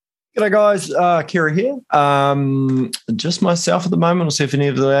G'day guys, Kerry here. Just myself at the moment. We'll see if any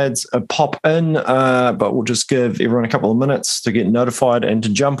of the lads pop in, but we'll just give everyone a couple of minutes to get notified and to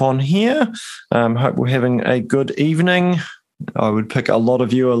jump on here. Hope we're having a good evening. I would pick a lot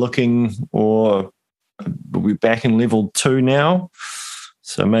of you are looking, or we'll be back in level 2 now,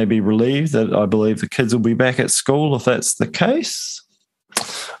 so maybe relieved that I believe the kids will be back at school if that's the case.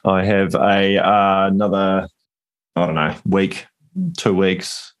 I have another, week, 2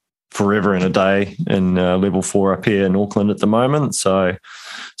 weeks, forever and a day in level 4 up here in Auckland at the moment, so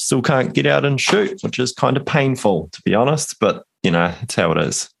still can't get out and shoot, which is kind of painful, to be honest, but it's how it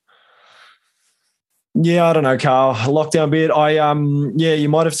is. Yeah, I don't know, Carl. Lockdown beard. You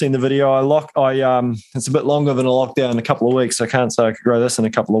might have seen the video. It's a bit longer than a lockdown, a couple of weeks. I can't say I could grow this in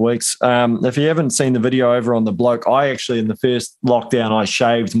a couple of weeks. If you haven't seen the video over on the bloke, I actually, in the first lockdown, I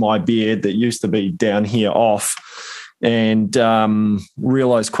shaved my beard that used to be down here off, and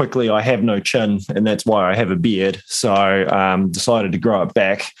realised quickly I have no chin, and that's why I have a beard. So decided to grow it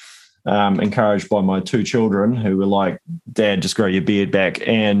back, encouraged by my 2 children who were like, Dad, just grow your beard back.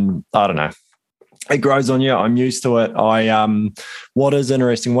 And I don't know, it grows on you. I'm used to it. What is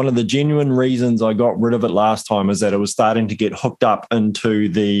interesting, one of the genuine reasons I got rid of it last time is that it was starting to get hooked up into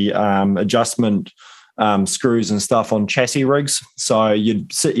the adjustment screws and stuff on chassis rigs. So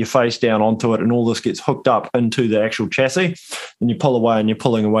you'd sit your face down onto it and all this gets hooked up into the actual chassis, and you pull away and you're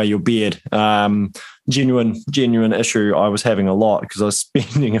pulling away your beard. Genuine issue I was having a lot because I was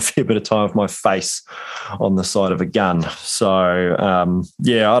spending a fair bit of time with my face on the side of a gun. So I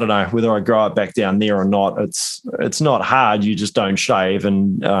don't know whether I grow it back down there or not. It's not hard. You just don't shave.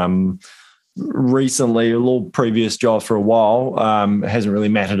 And recently, a little previous job for a while, it hasn't really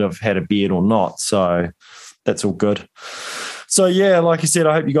mattered if I've had a beard or not, so that's all good. So yeah, like I said,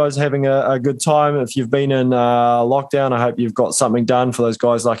 I hope you guys are having a good time. If you've been in lockdown, I hope you've got something done. For those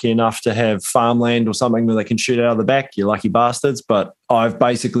guys lucky enough to have farmland or something that they can shoot out of the back, you lucky bastards. But I've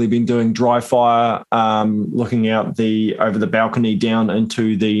basically been doing dry fire, looking out over the balcony down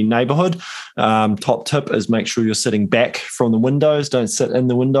into the neighbourhood. Top tip is make sure you're sitting back from the windows. Don't sit in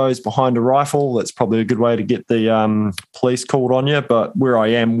the windows behind a rifle. That's probably a good way to get the police called on you. But where I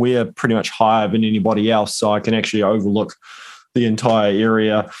am, we're pretty much higher than anybody else, so I can actually overlook the entire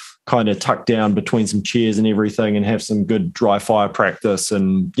area, kind of tucked down between some chairs and everything, and have some good dry fire practice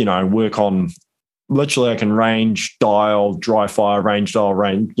and, work on, literally I can range dial, dry fire, range dial,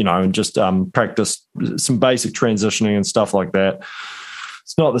 and just practice some basic transitioning and stuff like that.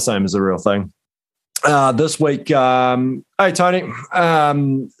 It's not the same as the real thing. This week, hey Tony,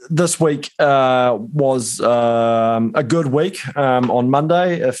 this week was a good week on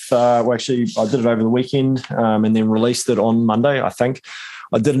Monday. I did it over the weekend and then released it on Monday, I think.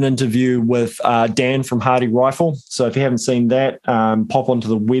 I did an interview with Dan from Hardy Rifle. So if you haven't seen that, pop onto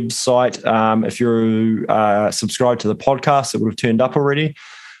the website. If you're subscribed to the podcast, it would have turned up already.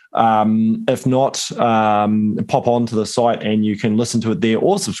 If not, pop onto the site and you can listen to it there,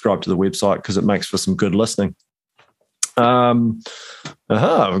 or subscribe to the website because it makes for some good listening. We're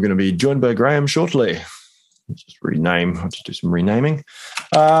going to be joined by Graeme shortly. Let's just rename. I'll just do some renaming.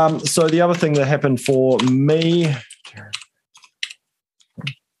 So the other thing that happened for me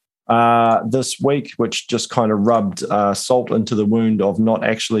this week, which just kind of rubbed salt into the wound of not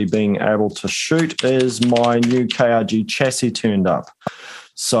actually being able to shoot, is my new KRG chassis turned up.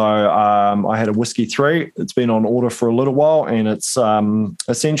 So I had a Whiskey 3. It's been on order for a little while, and it's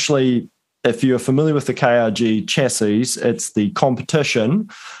essentially, if you're familiar with the KRG chassis, it's the competition,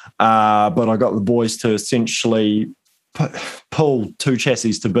 but I got the boys to essentially pull 2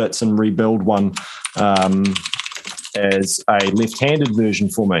 chassis to bits and rebuild one as a left-handed version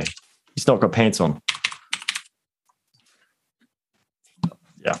for me. He's not got pants on.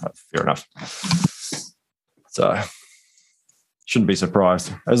 Yeah, fair enough. So shouldn't be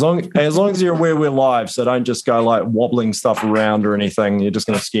surprised. As long as you're aware we're live, so don't just go like wobbling stuff around or anything. You're just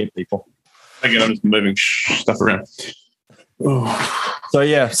going to scare people. Again, I'm just moving stuff around. So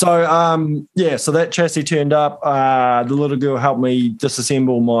that chassis turned up. The little girl helped me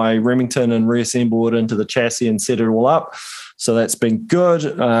disassemble my Remington and reassemble it into the chassis and set it all up. So that's been good.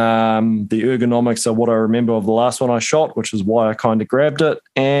 The ergonomics are what I remember of the last one I shot, which is why I kind of grabbed it.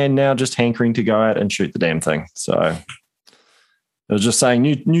 And now just hankering to go out and shoot the damn thing. So I was just saying,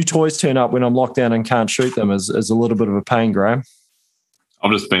 new toys turn up when I'm locked down and can't shoot them is a little bit of a pain, Graeme.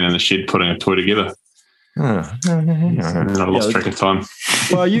 I've just been in the shed putting a toy together. And I lost track of time.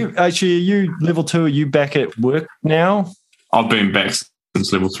 Well, you level 2, are you back at work now? I've been back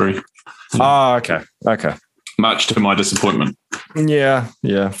since level 3. Oh, okay. Much to my disappointment. Yeah,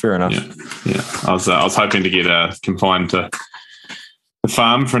 fair enough. Yeah. I was hoping to get confined to the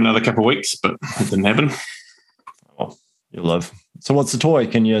farm for another couple of weeks, but it didn't happen. Oh, you love. So what's the toy?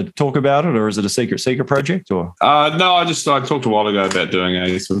 Can you talk about it, or is it a secret project? Or no, I talked a while ago about doing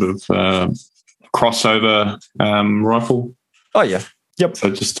a sort of crossover rifle. Oh yeah, yep. So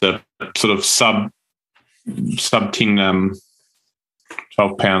just a sort of sub 10,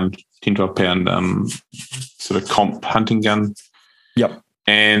 12 pound sort of comp hunting gun. Yep.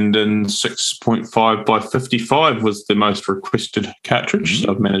 And in 6.5 by 55 was the most requested cartridge. Mm-hmm.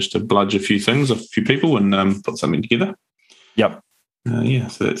 So I've managed to bludge a few people, and put something together. Yep.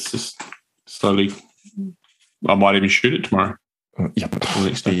 So that's just slowly. I might even shoot it tomorrow. Yep.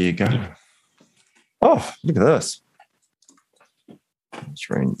 There you go. Oh, look at this. Let's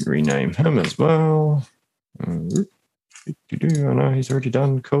rename him as well. I know he's already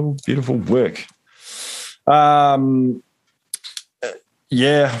done cool, beautiful work.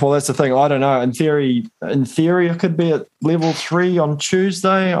 Yeah, well, that's the thing. I don't know. In theory, I could be at level 3 on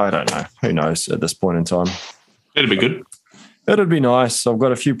Tuesday. I don't know. Who knows at this point in time? It'd be good. It'd be nice. I've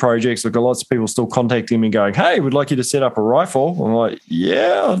got a few projects. I've got lots of people still contacting me going, hey, we'd like you to set up a rifle. I'm like,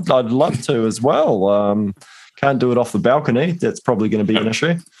 yeah, I'd love to as well. Can't do it off the balcony. That's probably going to be an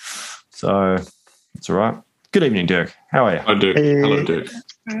issue. So it's all right. Good evening, Dirk. How are you? Hi, Dirk. Hey. Hello, Dirk.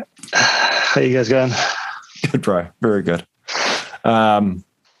 How you guys going? Good, bro. Very good. Hello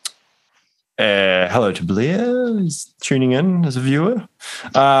to Blair. He's tuning in as a viewer.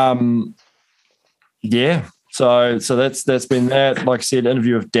 Yeah. So that's been that. Like I said,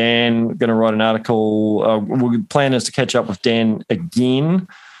 interview with Dan. Going to write an article. Our plan is to catch up with Dan again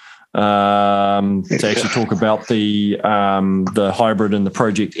to actually talk about the hybrid and the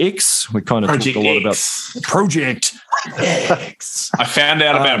Project X. We kind of talked a lot about Project X. I found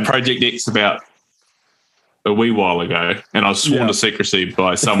out about Project X about a wee while ago, and I was sworn to secrecy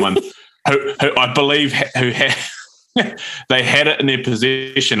by someone who I believe who had they had it in their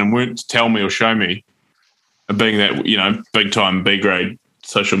possession and weren't to tell me or show me. Being that, big time B grade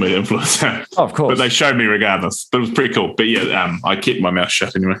social media influencer. Oh, of course. But they showed me regardless. But it was pretty cool. But yeah, I kept my mouth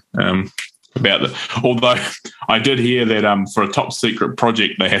shut anyway about it. Although I did hear that for a top secret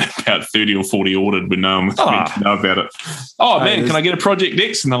project, they had about 30 or 40 ordered, but no one was meant to know about it. Oh, man, can I get a Project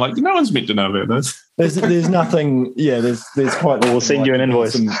X? And they're like, no one's meant to know about those. There's nothing, there's quite... We'll send you an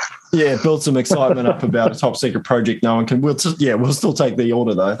invoice. Build some excitement up about a top secret project. No one can... We'll still take the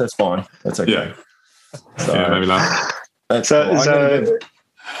order, though. That's fine. That's okay. Yeah. So, maybe not.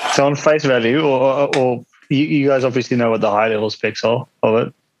 So on face value, or you guys obviously know what the high level specs are of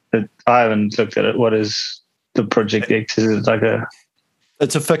it. But I haven't looked at it. What is the Project X? Is it like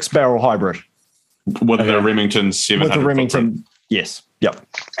It's a fixed barrel hybrid with the Remington 700. With the Remington, yes, yep.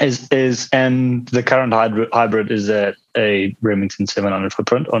 And the current hybrid, is that a Remington 700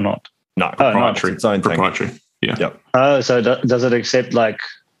 footprint or not? No, proprietary. It's its own proprietary. thing. Yeah. Yep. Oh, so does it accept like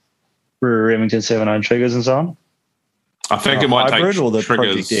Remington 700 triggers and so on? I think it might take or the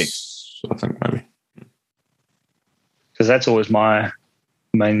triggers. Project X? I think maybe. Because that's always my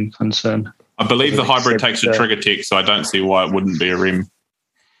main concern. I believe the hybrid takes a trigger tech, so I don't see why it wouldn't be a Rem.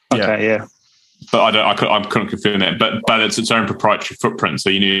 Okay, yeah. But I couldn't confirm that. But it's its own proprietary footprint, so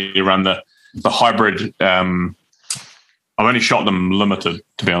you need to run the hybrid. I've only shot them limited,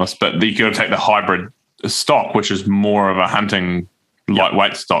 to be honest, but you got to take the hybrid stock, which is more of a hunting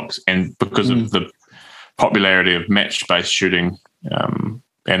lightweight stocks, and because of the popularity of match-based shooting,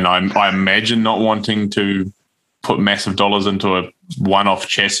 and I imagine not wanting to put massive dollars into a one-off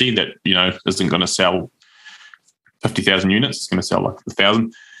chassis that isn't going to sell 50,000 units. It's going to sell like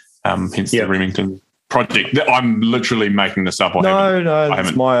 1,000. Hence the Remington project. I'm literally making this up. No,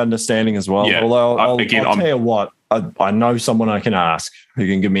 that's my understanding as well. Yeah. Although I'll tell you what, I know someone I can ask who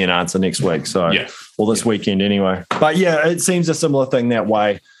can give me an answer next week. So, or this weekend anyway. But yeah, it seems a similar thing that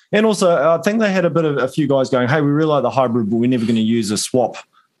way. And also, I think they had a few guys going, hey, we really like the hybrid, but we're never going to use a swap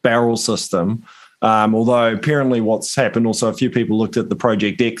barrel system. Although apparently what's happened, also a few people looked at the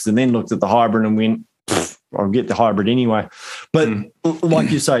Project X and then looked at the hybrid and went, I'll get the hybrid anyway. But like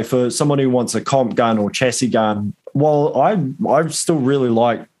you say, for someone who wants a comp gun or chassis gun, well, I still really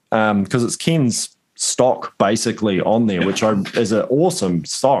like, because it's Ken's stock basically on there, which is an awesome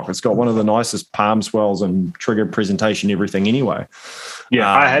stock. It's got one of the nicest palm swells and trigger presentation, everything anyway. Yeah,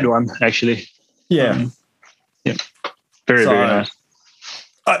 I had one actually. Yeah. Very nice.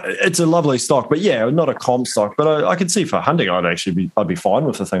 It's a lovely stock, but not a comp stock. But I could see for hunting, I'd be fine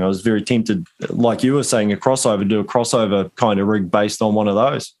with the thing. I was very tempted, like you were saying, do a crossover kind of rig based on one of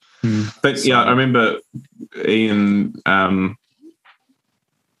those. But I remember Ian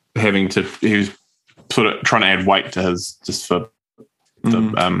he was trying to add weight to his just for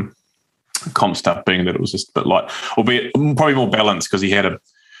the comp stuff being that it was just a bit light, albeit probably more balanced because he had a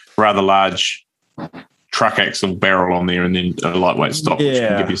rather large truck axle barrel on there and then a lightweight stock, which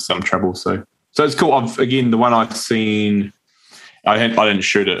can give you some trouble. So it's cool. Again, the one I've seen, I didn't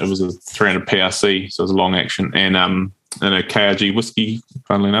shoot it. It was a 300 PRC, so it was a long action, and a KRG whiskey,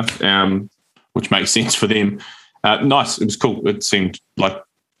 funnily enough, which makes sense for them. Nice. It was cool. It seemed like,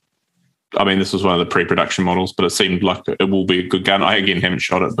 I mean, this was one of the pre-production models, but it seemed like it will be a good gun. I, again, haven't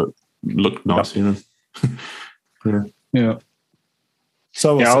shot it, but it looked nice. Yeah.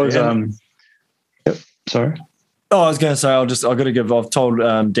 So I was, sorry. Oh, I was going to say, I've told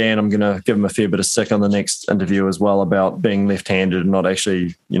Dan I'm going to give him a fair bit of sick on the next interview as well about being left-handed and not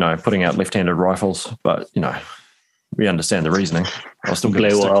actually, putting out left-handed rifles. But, we understand the reasoning. I'll still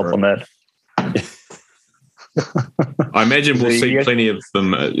play well help on that. I imagine we'll see plenty of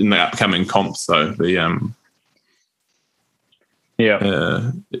them in the upcoming comps, though. The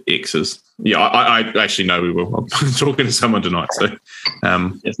X's. Yeah, I actually know we will. I'm talking to someone tonight, so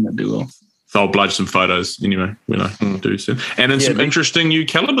definitely will. So I'll bludge some photos anyway when I do soon. And then some interesting new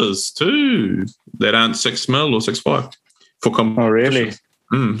calibers too that aren't 6mm or 6.5 for competition. Oh, really?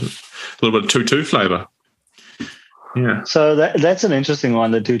 A little bit of 2.2 flavour. Yeah. So that's an interesting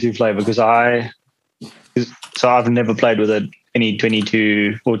one, the 2.2 flavour, because I've never played with any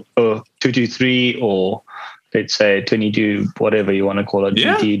 22 or 223 or let's say 22, whatever you want to call it,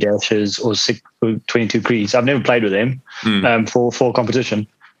 GT dashes or 22 creeds. I've never played with them for competition.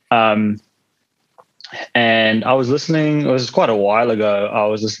 And I was listening, it was quite a while ago, I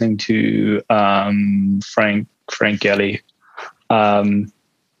was listening to Frank Kelly. And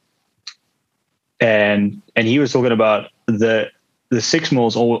he was talking about the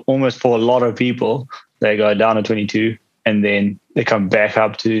 6mm almost for a lot of people, they go down to 22 and then they come back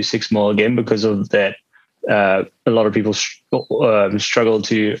up to 6mm again because of that. A lot of people struggle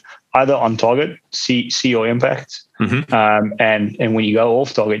to either on target see your impact, and when you go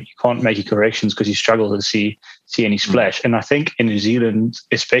off target, you can't make your corrections because you struggle to see any splash. And I think in New Zealand,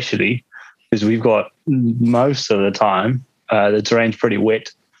 especially, because we've got most of the time the terrain's pretty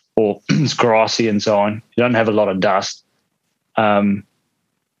wet or it's grassy and so on. You don't have a lot of dust. I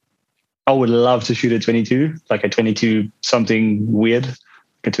would love to shoot a 22, like a 22 something weird.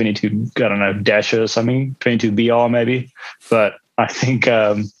 A 22, I don't know, Dasher or something, 22 BR maybe. But I think,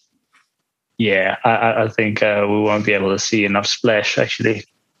 I think we won't be able to see enough splash, actually.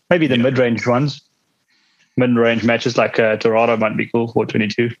 Maybe the mid-range ones, mid-range matches like Torado might be cool for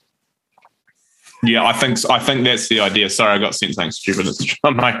 22. Yeah, I think that's the idea. Sorry, I got sent something stupid.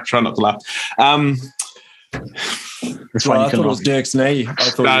 I might try not to laugh. I thought it was Dirk's knee.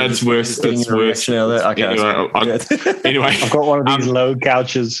 No, it's worse. It's worse. Okay. Anyway, I've got one of these low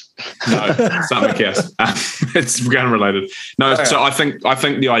couches. No, something else. It's gun related. No, so I think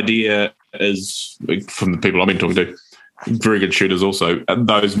the idea is, from the people I've been talking to, very good shooters also,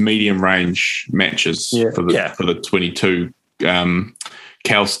 those medium range matches for the 22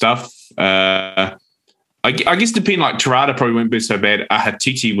 cal stuff. I guess depending, like Torada probably wouldn't be so bad. A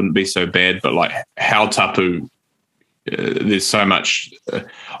Hatiti wouldn't be so bad, but like Hautapu, there's so much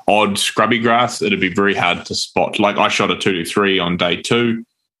odd scrubby grass, it'd be very hard to spot. Like I shot a 223 on day 2,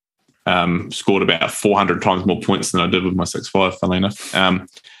 scored about 400 times more points than I did with my 6.5, funnily enough.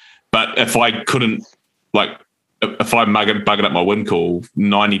 But if I couldn't, like, if I buggered up my wind call,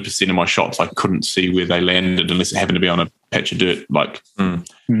 90% of my shots I couldn't see where they landed unless it happened to be on a patch of dirt. Like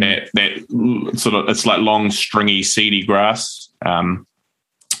that sort of, it's like long, stringy, seedy grass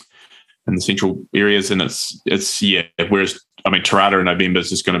in the central areas, and it's Whereas I mean, Torada in November is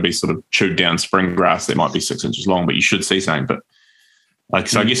just going to be sort of chewed down spring grass that might be 6 inches long, but you should see something. But like,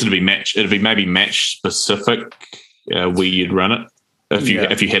 so I guess it'd be maybe match specific where you'd run it if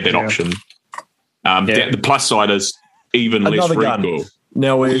you had that option. The plus side is even another less gun. recoil.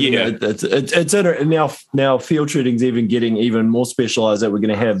 Now now field shooting's even getting even more specialized, that we're going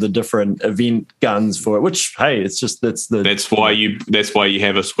to have the different event guns for it. Which, hey, it's just that's why you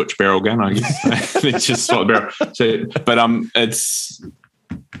have a switch barrel gun, I guess. It's just swap barrel. So, but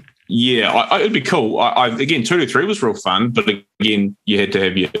it'd be cool. Again, 223 was real fun, but again, you had to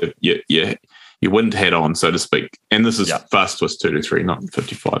have your wind hat on, so to speak. And this is fast twist 223, not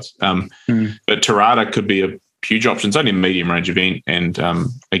 55s. But Torada could be a huge option. It's only a medium range event, and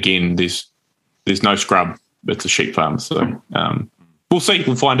again, there's no scrub. It's a sheep farm, so we'll see.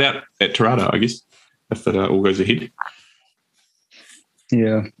 We'll find out at Torada, I guess, if it all goes ahead.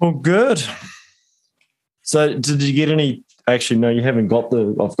 Yeah. Well, good. So, did you get any? Actually, no, you haven't got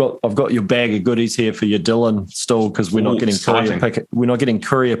I've got your bag of goodies here for your Dylan still, because we're not getting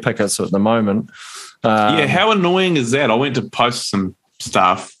courier pickets at the moment. How annoying is that? I went to post some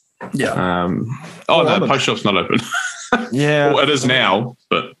stuff Yeah. The post shop's not open. Yeah. Well, it is now,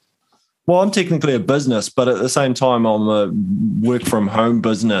 but. Well, I'm technically a business, but at the same time, I'm a work from home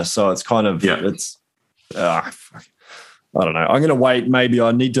business. So it's kind of, I don't know. I'm going to wait. Maybe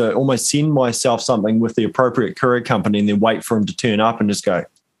I need to almost send myself something with the appropriate courier company and then wait for him to turn up and just go,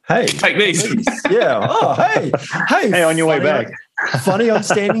 hey. Take these. Yeah. Oh, hey. Hey, on your way back. Funny, I'm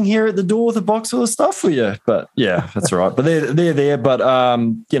standing here at the door with a box full of stuff for you. But yeah, that's all right. But they're there. But, I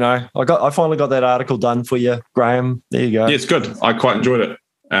finally got that article done for you, Graeme. There you go. Yeah, it's good. I quite enjoyed it.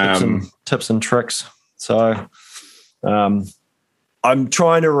 Tips and tricks. So I'm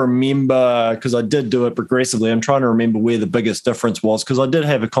trying to remember, because I did do it progressively, I'm trying to remember where the biggest difference was, because I did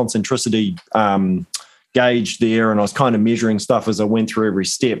have a concentricity gauge there and I was kind of measuring stuff as I went through every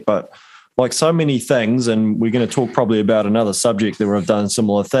step. But like so many things, and we're going to talk probably about another subject that we've done a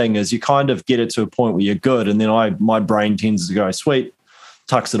similar thing, is you kind of get it to a point where you're good. And then my brain tends to go, sweet,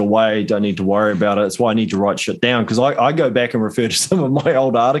 tucks it away, don't need to worry about it. That's why I need to write shit down, because I go back and refer to some of my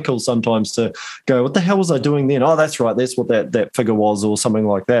old articles sometimes to go, what the hell was I doing then? Oh, that's right, that's what that figure was, or something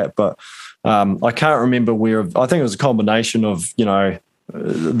like that. But I can't remember where. I think it was a combination of,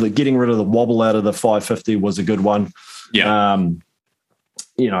 the getting rid of the wobble out of the 550 was a good one. Yeah.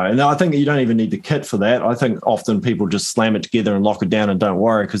 And I think you don't even need the kit for that. I think often people just slam it together and lock it down and don't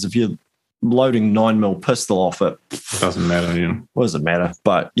worry, because if you're loading 9mm pistol off it, doesn't matter. What does it matter?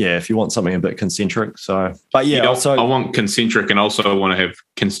 But yeah, if you want something a bit concentric. So, but yeah, also I want concentric, and also I want to have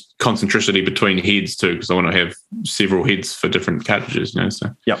concentricity between heads too, because I want to have several heads for different cartridges.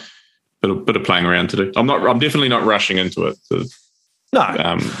 So yeah, bit of playing around to do. I'm definitely not rushing into it. No,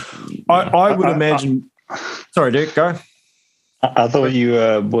 I would imagine. Sorry, Dirk, go. I thought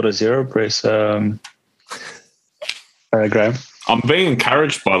you bought a zero press, Graeme. I'm being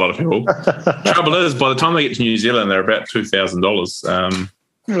encouraged by a lot of people. Trouble is, by the time they get to New Zealand, they're about $2,000.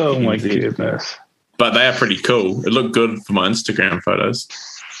 Oh my goodness! But they are pretty cool. It looked good for my Instagram photos.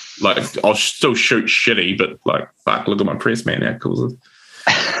 Like, I'll still shoot shitty, but like, fuck, look at my press, man. How cool is it?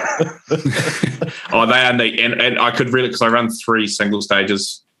 They are neat, and I could really, because I run 3 single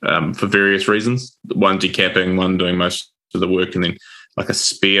stages for various reasons. One decapping, one doing most of the work, and then like a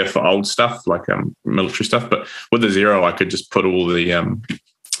spare for old stuff, like military stuff. But with the zero, I could just put all the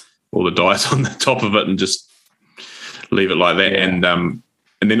dice on the top of it and just leave it like that. Yeah. And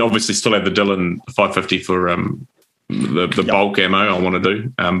then obviously still have the Dillon 550 for the bulk ammo I want to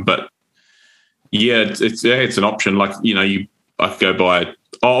do. But yeah, it's an option. Like, I could go buy.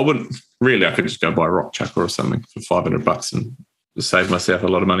 I wouldn't really. I could just go buy a rock chucker or something for $500 and save myself a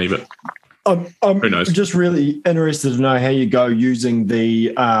lot of money. But who knows? I'm just really interested to know how you go using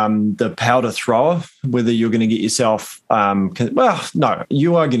the powder thrower. Whether you're going to get yourself, no,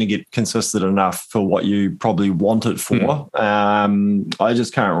 you are going to get consistent enough for what you probably want it for. I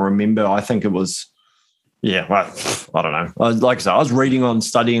just can't remember. I think it was. Yeah, well, I don't know. Like I said, I was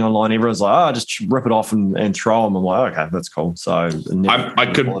studying online. Everyone's like, just rip it off and throw them. I'm like, okay, that's cool. So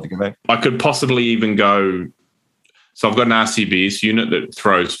I could possibly even go. So I've got an RCBS unit that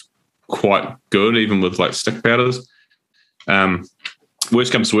throws quite good, even with like stick powders.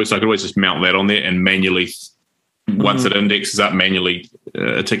 Worst comes to worst, I could always just mount that on there and manually, once it indexes up, manually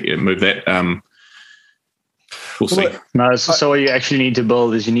move that. We'll see. No, so what you actually need to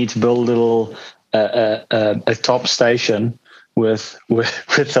build is a little a top station with the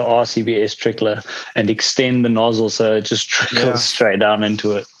RCBS trickler and extend the nozzle so it just trickles straight down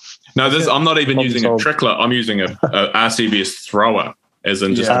into it. No, I'm not even using a trickler. I'm using a RCBS thrower, as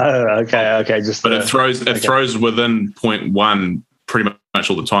in just. Okay. But it throws within 0.1 pretty much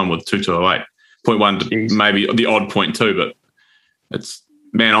all the time with 2208. 0.1 maybe the odd 0.2, but it's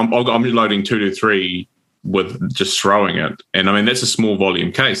I'm loading 223 with just throwing it, and I mean that's a small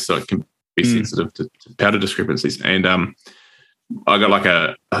volume case, so it can be sensitive to powder discrepancies. And I got like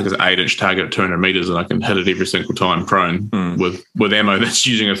an 8-inch target at 200 meters, and I can hit it every single time prone with ammo that's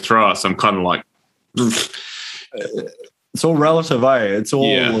using a thrower. So I'm kind of like, it's all relative, eh? It's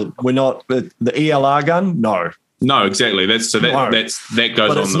all we're not the ELR gun. No, exactly. That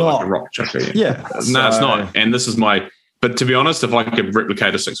goes on like a rock chucker. Yeah, it's not. And this is but to be honest, if I could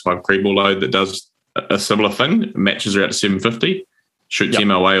replicate a 6.5 Creeball load that does a similar thing, matches are out to 750, shoots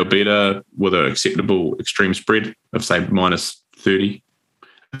MOA or better with an acceptable extreme spread of say minus 30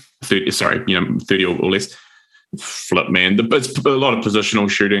 or less. Flip, man. It's a lot of positional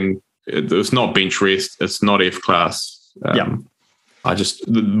shooting. It's not bench rest. It's not F class. The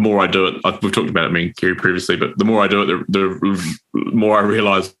more I do it, we've talked about it, me and Kerry previously, but the more I do it, the more I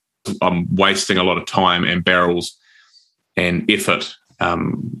realise I'm wasting a lot of time and barrels and effort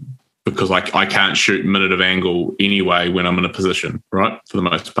because I can't shoot minute of angle anyway when I'm in a position, right? For the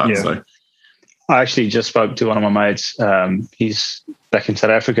most part. Yeah. So I actually just spoke to one of my mates. He's back in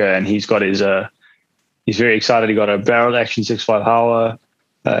South Africa, and he's got his. He's very excited. He got a barrel action 6.5 Hour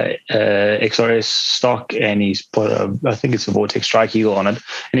XRS stock, and he's put I think it's a Vortex Strike Eagle on it,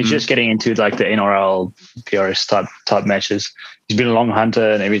 and he's just getting into like the NRL PRS type matches. He's been a long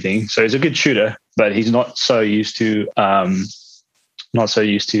hunter and everything, so he's a good shooter, but he's not so used to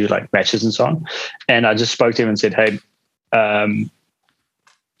like matches and so on. And I just spoke to him and said, hey,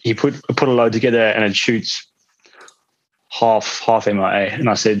 he put a load together and it shoots half MIA, and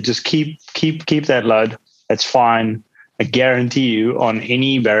I said, just keep that load. That's fine. I guarantee you, on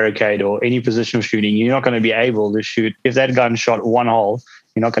any barricade or any positional shooting, you're not going to be able to shoot. If that gun shot one hole,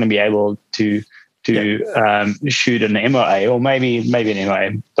 you're not going to be able to shoot an MOA, or maybe an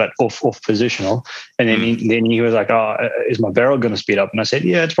MOA, but off positional. And then he was like, "Oh, is my barrel going to speed up?" And I said,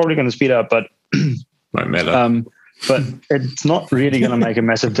 "Yeah, it's probably going to speed up, but won't matter." But it's not really going to make a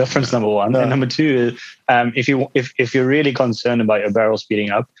massive difference. Number one, and number two, if you're really concerned about your barrel speeding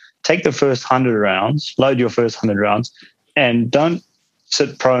up, take the first 100 rounds, load your first 100 rounds, and don't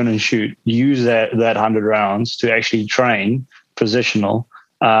sit prone and shoot. Use that 100 rounds to actually train positional.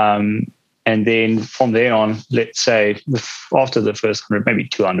 And then from there on, let's say after the first 100, maybe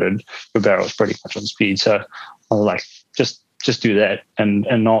 200, your barrel is pretty much on speed. So I was like, just do that and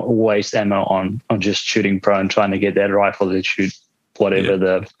not waste ammo on just shooting prone, trying to get that rifle to shoot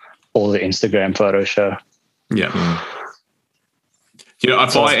whatever all the Instagram photos show. Yeah.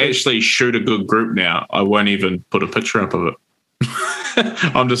 If I actually shoot a good group now, I won't even put a picture up of it.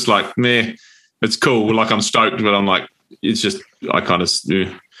 I'm just like, meh, it's cool. Like, I'm stoked, but I'm like, it's just, I kind of,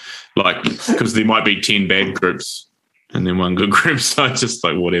 like, because there might be 10 bad groups and then one good group. So it's just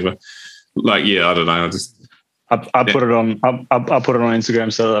like, whatever. Like, yeah, I don't know. I put it on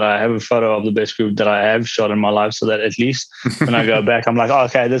Instagram so that I have a photo of the best group that I have shot in my life, so that at least when I go back, I'm like, oh,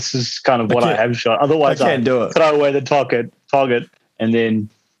 okay, this is kind of what I have shot. Otherwise, I can't do it. Throw away the target, and then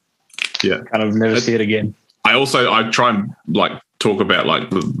kind of never see it again. I try and like talk about like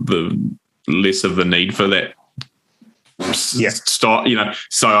the less of the need for that. Start,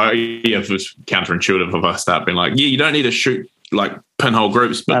 so it was counterintuitive if I start being like, you don't need to shoot like pinhole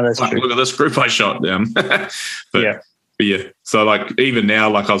groups, but like, look at this group I shot down. but yeah, so like even now,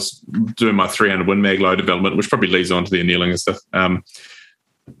 like I was doing my 300 Win Mag low development, which probably leads on to the annealing and stuff. And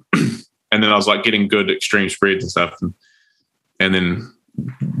then I was like getting good extreme spreads and stuff, and then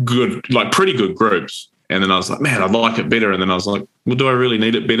pretty good groups. And then I was like, man, I'd like it better. And then I was like, well, do I really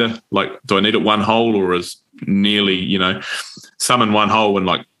need it better? Like, do I need it one hole, or is nearly, some in one hole and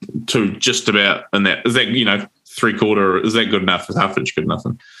like two just about in that? Is that, 3/4, is that good enough? Is half inch good enough?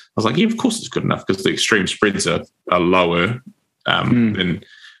 And I was like, yeah, of course it's good enough, because the extreme spreads are lower than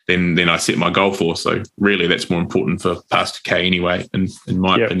I set my goal for. So really that's more important for past K anyway, in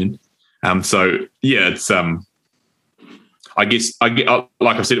my opinion. So yeah, it's I guess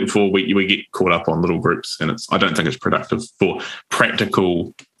like I've said it before, we get caught up on little groups, and I don't think it's productive for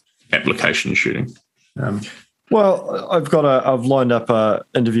practical application shooting. Well, I've lined up an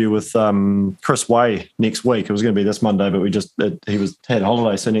interview with Chris Way next week. It was going to be this Monday, but he had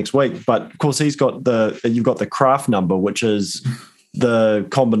holiday, so next week. But of course, you've got the craft number, which is the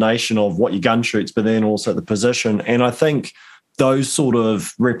combination of what your gun shoots, but then also the position. And I think those sort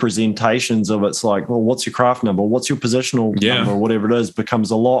of representations of it's like, well, what's your craft number? What's your positional number? Whatever it is,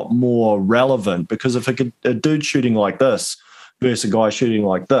 becomes a lot more relevant, because if a dude shooting like this versus a guy shooting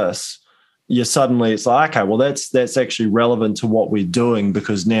like this, it's like, okay, well, that's actually relevant to what we're doing,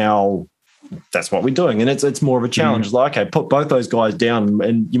 because now that's what we're doing. And it's more of a challenge. Mm-hmm. Like, okay, put both those guys down,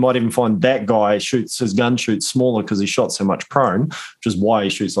 and you might even find that guy his gun shoots smaller because he shot so much prone, which is why he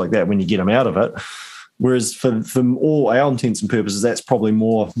shoots like that when you get him out of it. Whereas for all our intents and purposes, that's probably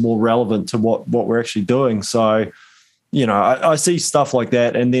more relevant to what we're actually doing. So, I see stuff like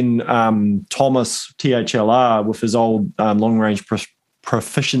that. And then Thomas, THLR, with his old long-range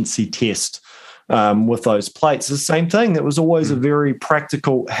proficiency test with those plates, the same thing. That was always a very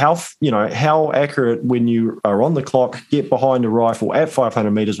practical, how accurate when you are on the clock, get behind a rifle at 500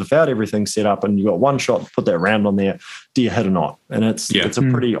 meters without everything set up, and you've got one shot to put that round on there, do you hit or not? And it's a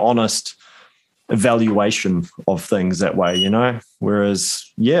pretty honest evaluation of things that way, whereas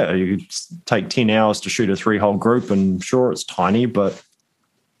you could take 10 hours to shoot a 3-hole group, and sure, it's tiny, but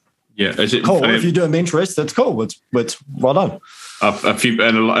is it cool. If you're doing bench rest, that's cool. It's well done.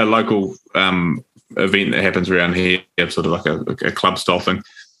 A local event that happens around here, sort of like a club style thing,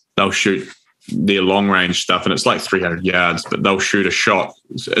 they'll shoot their long range stuff, and it's like 300 yards, but they'll shoot a shot.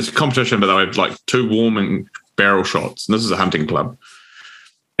 It's a competition, but they'll have like 2 warming barrel shots, and this is a hunting club.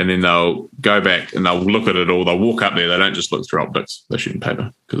 and then they'll go back and they'll look at it all. They'll walk up there. They don't just look through optics. They shoot in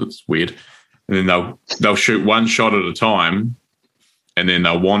paper because it's weird. And then they'll shoot one shot at a time, and then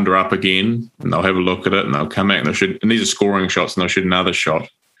they'll wander up again and they'll have a look at it and they'll come back and they'll shoot. And these are scoring shots, and they'll shoot another shot.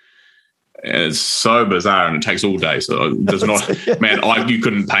 And it's so bizarre, and it takes all day. So there's not, you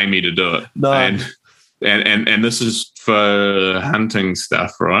couldn't pay me to do it. No. And this is for hunting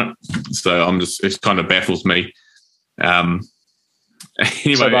stuff, right? So it kind of baffles me.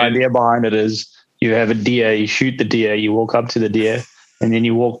 Anyway, so the idea behind it is you have a deer, you shoot the deer, you walk up to the deer, and then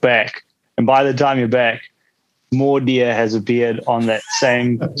you walk back. And by the time you're back, more deer has appeared on that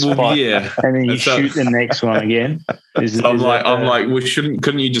same spot, and then you shoot the next one again. I'm like, well,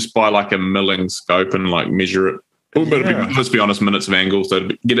 couldn't you just buy like a milling scope and like measure it? Let's be honest, minutes of angles. So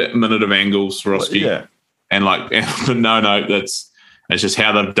get a minute of angles, Rosky. Yeah. And no, that's just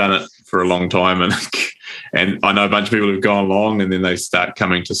how they've done it for a long time. And I know a bunch of people who've gone along, and then they start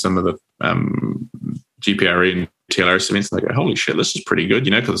coming to some of the GPRE and TLRS events, and they go, "Holy shit, this is pretty good,"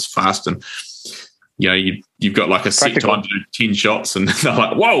 because it's fast, and you've got like a set time to do 10 shots, and they're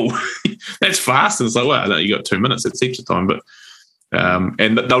like, "Whoa, that's fast!" And it's like, "Well, no, you got 2 minutes. It's heaps of time." But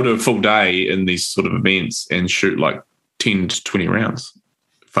and they'll do a full day in these sort of events and shoot like 10 to 20 rounds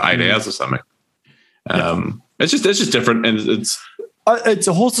for 8 hours or something. It's just different, and it's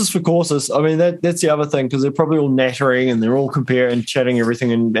a horses for courses. I mean, that's the other thing, because they're probably all nattering and they're all comparing, chatting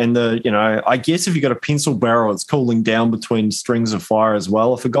everything, and I guess if you got a pencil barrel, it's cooling down between strings of fire as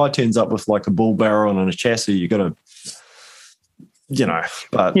well. If a guy turns up with like a bull barrel and a chassis, you got to,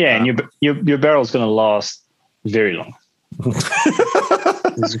 but and your barrel's going to last very long.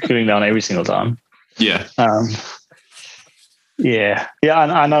 It's cooling down every single time. Yeah. I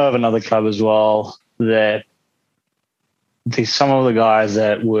know of another club as well that some of the guys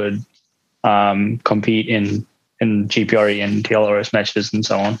that would compete in GPRE and TLRS matches and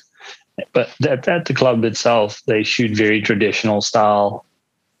so on. But at the club itself, they shoot very traditional style,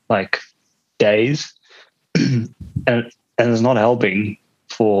 like days, and it's not helping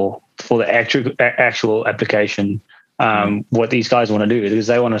for the actual application. What these guys want to do is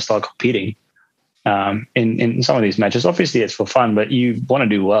they want to start competing in some of these matches. Obviously, it's for fun, but you want to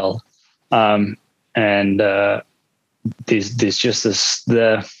do well. And there's just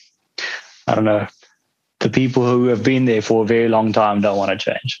the people who have been there for a very long time don't want to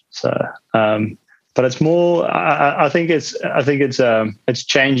change. So, but it's more. I think it's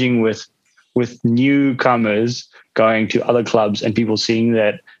changing with newcomers going to other clubs and people seeing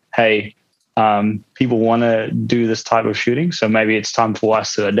that, hey, people want to do this type of shooting, so maybe it's time for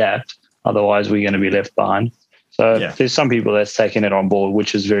us to adapt. Otherwise, we're going to be left behind. So there's some people that's taking it on board,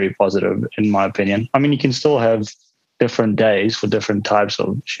 which is very positive in my opinion. I mean, you can still have different days for different types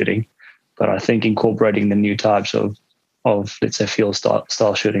of shooting, but I think incorporating the new types of let's say field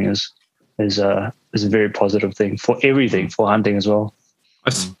style shooting is a very positive thing for everything, for hunting as well. I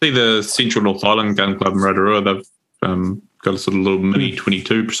see the Central North Island Gun Club in Rotorua. They've got a sort of little mini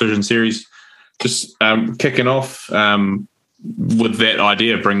 22 precision series just kicking off. With that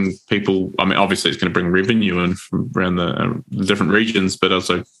idea, bring people, I mean, obviously it's going to bring revenue in from around the different regions, but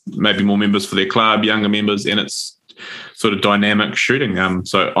also maybe more members for their club, younger members, and it's sort of dynamic shooting.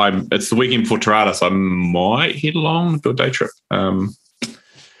 So it's the weekend before Tarada, so I might head along, do a day trip.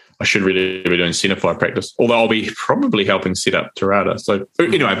 I should really be doing centerfire practice, although I'll be probably helping set up Tarada. So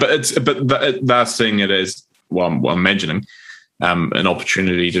anyway, but they're seeing it as, well, I'm imagining, an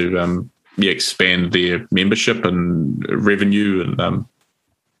opportunity to expand their membership and revenue, and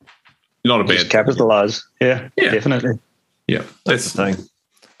not a bad capitalize. Yeah, definitely. Yeah, that's the thing.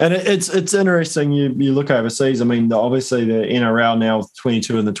 And it's interesting. You look overseas. I mean, obviously the NRL now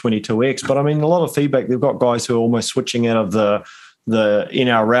 22 and the 22X, but I mean, a lot of feedback. They've got guys who are almost switching out of the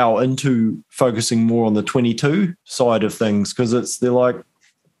NRL into focusing more on the 22 side of things, because they're like,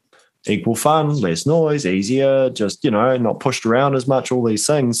 equal fun, less noise, easier, just, not pushed around as much, all these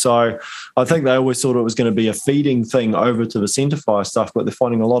things. So I think they always thought it was going to be a feeding thing over to the centerfire stuff, but they're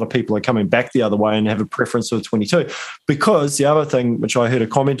finding a lot of people are coming back the other way and have a preference for the 22. Because the other thing, which I heard a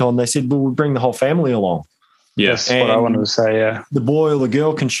comment on, they said, well, we'll bring the whole family along. Yes, that's what I wanted to say, yeah. The boy or the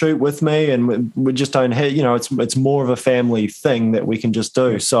girl can shoot with me, and we just don't have, it's more of a family thing that we can just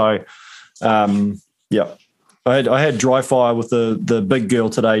do. So, I had dry fire with the big girl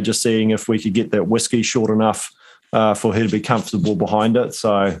today, just seeing if we could get that whiskey short enough for her to be comfortable behind it.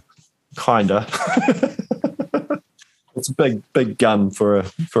 So, kinda. It's a big gun for a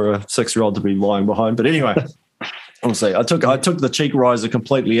 6-year-old to be lying behind. But anyway, honestly, I took the cheek riser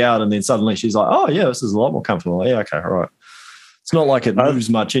completely out, and then suddenly she's like, "Oh yeah, this is a lot more comfortable." Yeah, okay, all right. It's not like it moves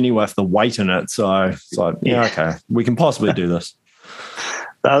much anyway with the weight in it. So it's like, okay, we can possibly do this.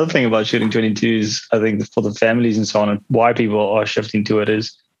 The other thing about shooting 22s, I think for the families and so on, and why people are shifting to it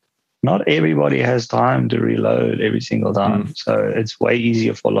is not everybody has time to reload every single time. So it's way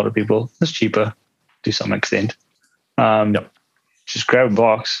easier for a lot of people. It's cheaper to some extent. Just grab a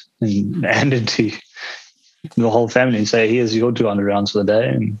box and hand it to the whole family and say, here's your 200 rounds for the day.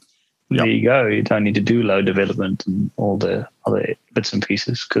 And there you go. You don't need to do load development and all the other bits and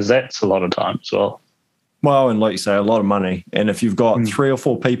pieces, because that's a lot of time as well. Well, and like you say, a lot of money. And if you've got 3 or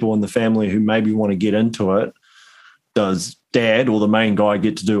 4 people in the family who maybe want to get into it, does dad or the main guy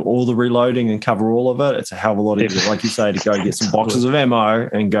get to do all the reloading and cover all of it? It's a hell of a lot easier, like you say, to go get some boxes of ammo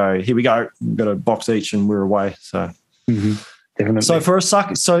and go, here we go, we've got a box each and we're away. So definitely. So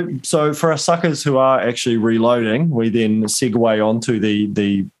for our suckers who are actually reloading, we then segue on to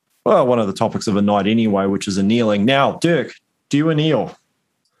the one of the topics of a night anyway, which is annealing. Now, Dirk, do you anneal?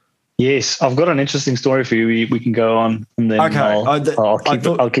 Yes, I've got an interesting story for you. We can go on, and then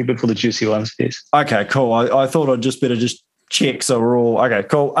I'll keep it for the juicy ones. Yes. Okay, cool. I thought I'd better check so we're all okay.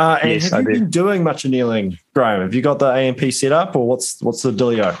 Cool. And yes, have you been doing much annealing, Graeme? Have you got the AMP set up, or what's the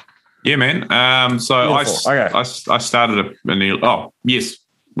dealio? Yeah, man. So I started a anneal. Oh, yes,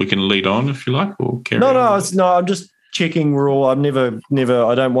 we can lead on if you like, or carry on. No. I'm just checking we're all. I've never.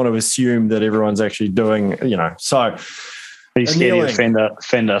 I don't want to assume that everyone's actually doing. So. Are you scared to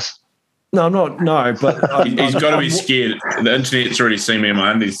offend us? No, I'm not. No, but he's got to be scared. The internet's already seen me in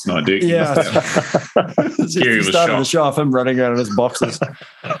my undies tonight, Dirk. Yeah, Kerry was started shocked. the show off him running around in his boxes.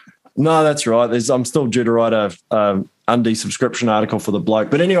 No, that's right. I'm still due to write a undie subscription article for the bloke.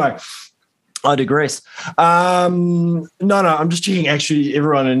 But anyway, I digress. No, I'm just checking actually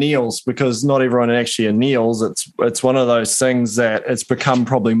everyone anneals, because not everyone actually anneals. It's one of those things that it's become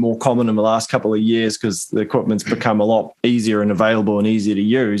probably more common in the last couple of years because the equipment's become a lot easier and available and easier to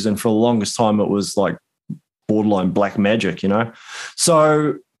use. And for the longest time, it was like borderline black magic,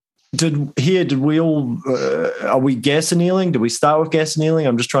 So did we all, are we gas annealing? Did we start with gas annealing?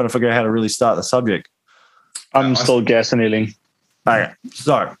 I'm just trying to figure out how to really start the subject. I'm still gas annealing. Okay,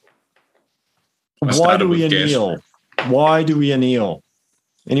 so why do we anneal? Why do we anneal?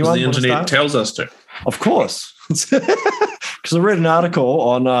 Anyone? The internet tells us to. Of course. Because I read an article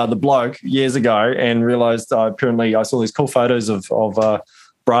on the bloke years ago and realised apparently I saw these cool photos of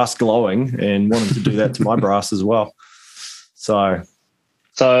brass glowing and wanted to do that to my brass as well. So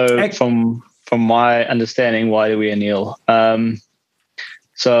from my understanding, why do we anneal?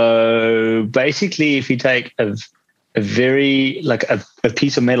 So basically, if you take a very like a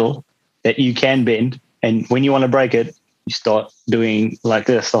piece of metal that you can bend, and when you want to break it, you start doing like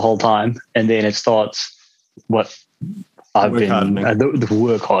this the whole time, and then it starts what I've been the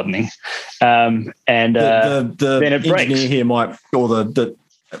work hardening, and then it breaks. Engineer here might, or the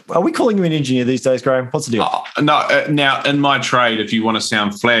are we calling you an engineer these days, Graeme? What's the deal? No, now in my trade, if you want to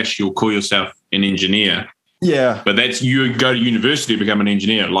sound flash, you'll call yourself an engineer. Yeah, but that's you go to university to become an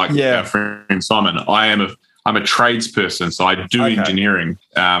engineer, like our friend Simon. I'm a tradesperson, so I do engineering.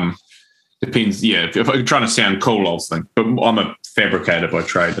 Depends, if I'm trying to sound cool, I was thinking, but I'm a fabricator by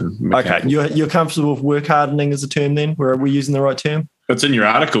trade. Okay, you're comfortable with work hardening as a term then? Are we using the right term? It's in your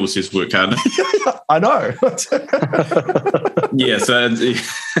article, it says work hardening. I know. Yeah, so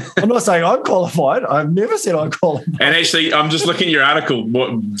I'm not saying I'm qualified. I've never said I'm qualified. And actually, I'm just looking at your article,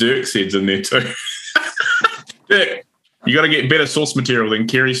 what Dirk said's in there too. Dirk, you got to get better source material than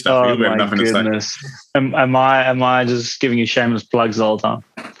Kerry stuff. Oh, my goodness. Am I just giving you shameless plugs the whole time?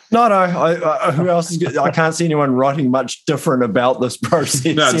 No. Who else is? I can't see anyone writing much different about this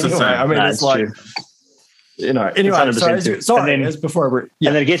process. No, it's the same. I mean, it's like true. Anyway. Before and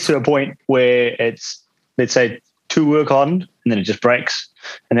then it gets to a point where it's, let's say, too work hardened, and then it just breaks,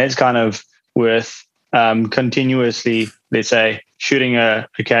 and that's kind of worth continuously, let's say, shooting a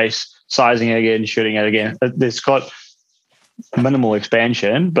case, sizing it again, shooting it again. It's got minimal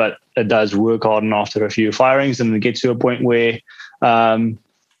expansion, but it does work harden after a few firings, and it gets to a point where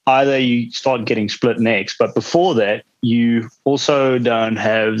either you start getting split necks, but before that, you also don't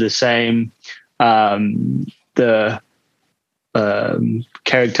have the same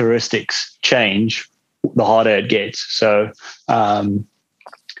characteristics change the harder it gets. So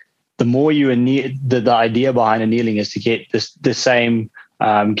the more you anneal, the idea behind annealing is to get the same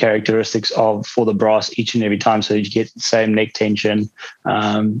characteristics for the brass each and every time, so you get the same neck tension,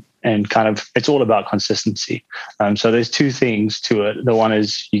 and kind of it's all about consistency. So there's two things to it. The one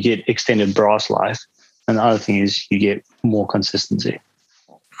is you get extended brass life, and the other thing is you get more consistency,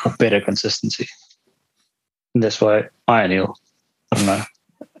 or better consistency. And that's why I anneal. I don't know.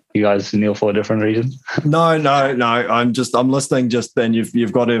 You guys anneal for a different reason? No. I'm listening. Just then,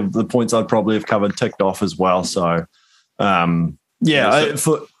 you've got the points I'd probably have covered ticked off as well. So, Yeah,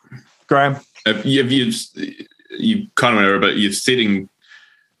 for Graeme. You kind of know, but you're setting.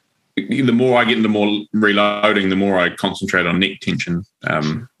 The more I get into more reloading, the more I concentrate on neck tension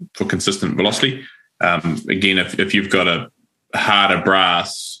for consistent velocity. Again, if you've got a harder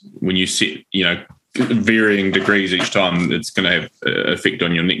brass, when you set, varying degrees each time, it's going to have an effect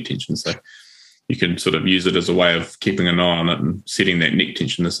on your neck tension. So you can sort of use it as a way of keeping an eye on it and setting that neck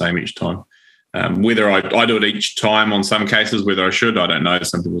tension the same each time. Whether I do it each time on some cases, whether I should, I don't know.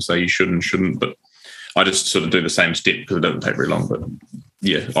 Some people say you should and shouldn't, but I just sort of do the same step because it doesn't take very long. But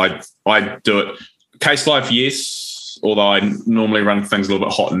yeah, I do it. Case life, yes, although I normally run things a little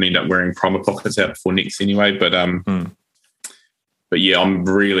bit hot and end up wearing primer pockets out before necks anyway. But yeah, I'm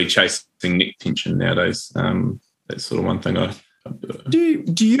really chasing neck tension nowadays. That's sort of one thing I do.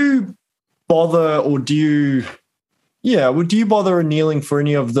 Do you bother, or do you bother annealing for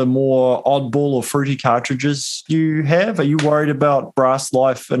any of the more oddball or fruity cartridges you have? Are you worried about brass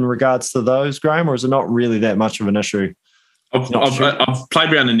life in regards to those, Graeme, or is it not really that much of an issue? I've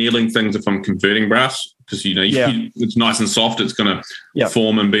played around annealing things if I'm converting brass because, it's nice and soft. It's going to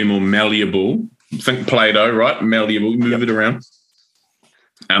form and be more malleable. Think Play-Doh, right? Malleable, move it around.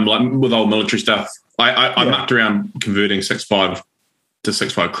 Like with old military stuff, I mucked around converting 6.5 to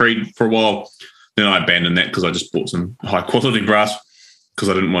 6.5 Creed for a while. Then I abandoned that because I just bought some high quality brass because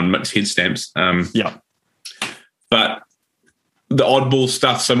I didn't want mixed head stamps. But the oddball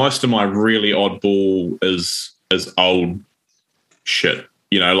stuff, so most of my really oddball is old shit,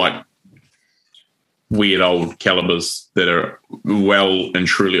 like weird old calibers that are well and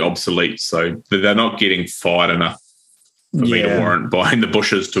truly obsolete. So they're not getting fired enough for me to warrant buying the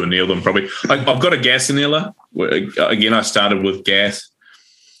bushes to anneal them probably. I've got a gas annealer. Again, I started with gas.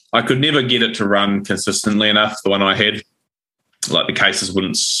 I could never get it to run consistently enough, the one I had. Like the cases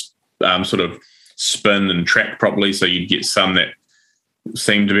wouldn't sort of spin and track properly, so you'd get some that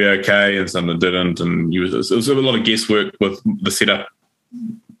seemed to be okay and some that didn't. And it was a lot of guesswork with the setup.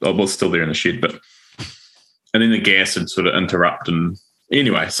 I was still there in the shed, and then the gas would sort of interrupt. And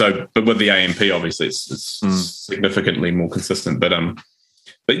anyway, but with the AMP, obviously, it's significantly more consistent. But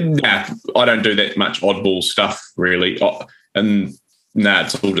nah, I don't do that much oddball stuff really.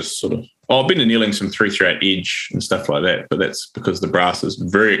 It's all just sort of. I've been annealing some 338 edge and stuff like that, but that's because the brass is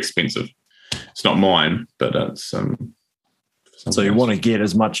very expensive. It's not mine, but it's. So you want to get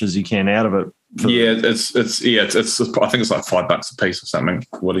as much as you can out of it. It's I think it's like $5 a piece or something.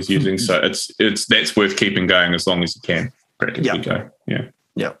 What he's using, so that's worth keeping going as long as you can. Practically go. Yeah.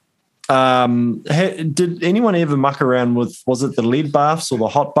 Did anyone ever muck around with? Was it the lead baths or the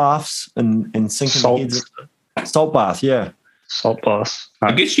hot baths and sinking the heads? Salt bath, yeah. Salt bath.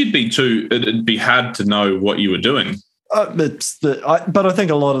 I guess it'd be hard to know what you were doing. But I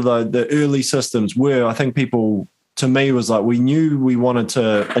think a lot of the early systems were, I think people, to me, was like, we knew we wanted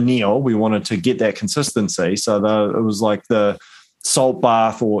to anneal, we wanted to get that consistency. So it was like the salt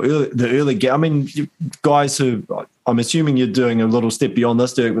bath or the early, guys who, I'm assuming you're doing a little step beyond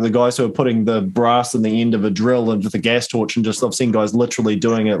this, Dirk, with the guys who are putting the brass in the end of a drill and with a gas torch, and I've seen guys literally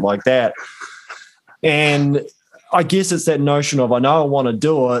doing it like that. And I guess it's that notion of, I know I want to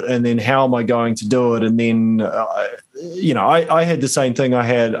do it, and then how am I going to do it? And then, I had the same thing. I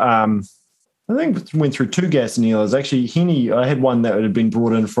had, I think went through 2 gas annealers. Actually, Henny, I had one that had been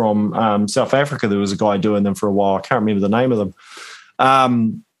brought in from South Africa. There was a guy doing them for a while. I can't remember the name of them.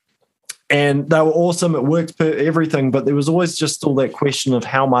 And they were awesome. It worked for everything, but there was always just still that question of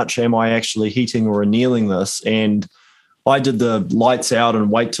how much am I actually heating or annealing this? And I did the lights out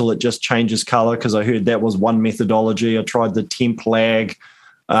and wait till it just changes color because I heard that was one methodology. I tried the temp lag.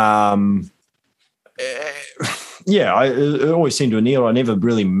 It always seemed to anneal. I never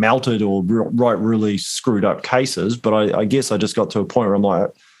really melted or really screwed up cases, but I guess I just got to a point where I'm like,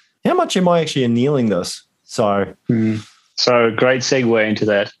 how much am I actually annealing this? So great segue into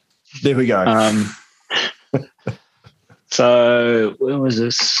that. There we go. So when was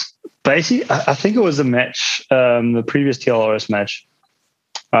this? Basically, I think it was the match, the previous TLRS match.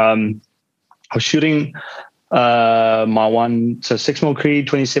 I was shooting my 6mm Creed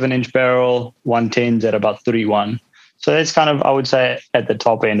 27-inch barrel, 110s at about 31. So that's kind of, I would say, at the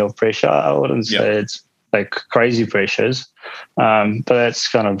top end of pressure. I wouldn't say it's like crazy pressures, but that's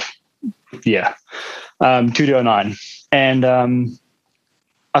kind of 209. And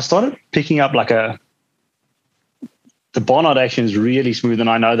I started picking up the Barnard action is really smooth, and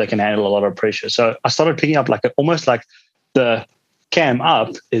I know they can handle a lot of pressure. So I started picking up almost like the cam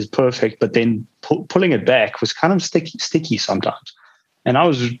up is perfect, but then pulling it back was kind of sticky sometimes. And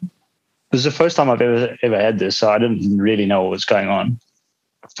this is the first time I've ever had this, so I didn't really know what was going on.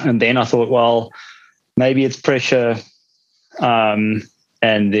 And then I thought, well, maybe it's pressure and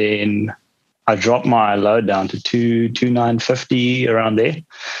then I dropped my load down to 2,950 around there,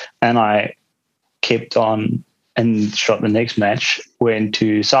 and I kept on and shot the next match. Went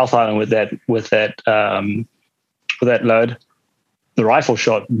to South Island with that load. The rifle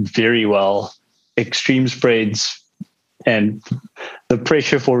shot very well, extreme spreads, and the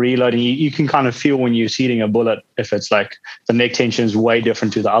pressure for reloading. You can kind of feel when you're seating a bullet if it's like the neck tension is way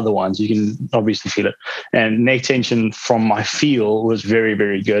different to the other ones. You can obviously feel it. And neck tension from my feel was very,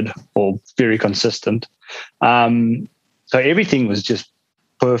 very good, or very consistent. So everything was just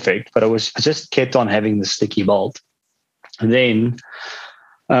perfect, but I just kept on having the sticky bolt. And then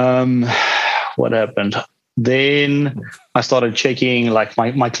what happened? Then I started checking like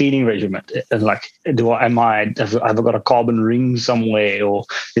my cleaning regimen, and like, have I got a carbon ring somewhere, or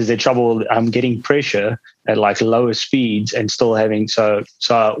is there trouble? I'm getting pressure at like lower speeds and still having, so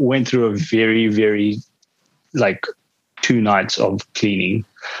I went through a very, very like 2 nights of cleaning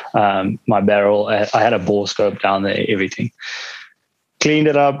my barrel. I had a bore scope down there, everything. Cleaned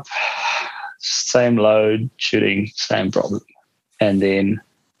it up, same load, shooting, same problem. And then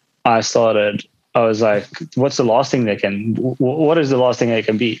I was like, what is the last thing that can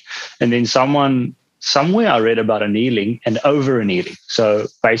be? And then somewhere I read about annealing and over annealing. So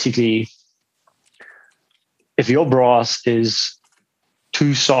basically, if your brass is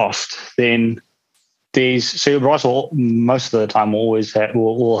too soft, then your brass will most of the time always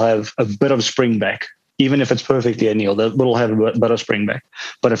will have a bit of spring back. Even if it's perfectly annealed, it will have a bit of spring back.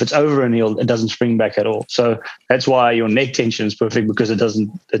 But if it's over annealed, it doesn't spring back at all. So that's why your neck tension is perfect, because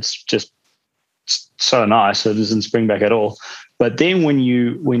it's just so nice, so it doesn't spring back at all. But then when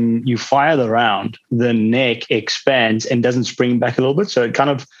you fire the round, the neck expands and doesn't spring back a little bit. So it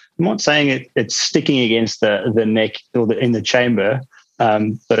kind of, I'm not saying it's sticking against the neck or in the chamber,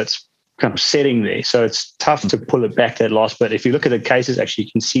 but it's kind of setting there. So it's tough to pull it back that last bit. If you look at the cases, actually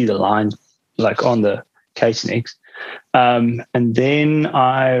you can see the line like on the case necks. And then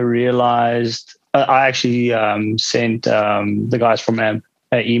I realized, I actually sent the guys from AMP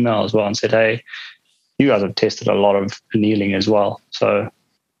an email as well and said, hey, you guys have tested a lot of annealing as well. So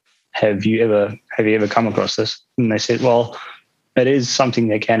have you ever come across this? And they said, well, it is something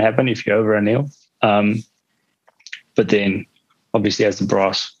that can happen if you over anneal. But then obviously as the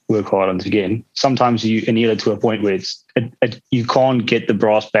brass work hard on it again, sometimes you anneal it to a point where you can't get the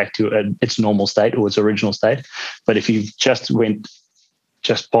brass back to its normal state or its original state. But if you just went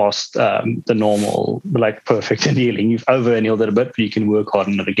past the normal, like perfect annealing, you've over annealed it a bit, but you can work hard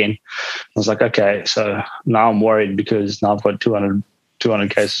on it again. I was like, okay, so now I'm worried because now I've got 200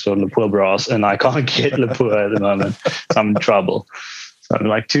 cases of Lepore brass and I can't get Lepore at the moment. So I'm in trouble. So I'm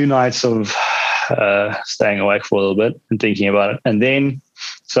like 2 nights of staying awake for a little bit and thinking about it. And then,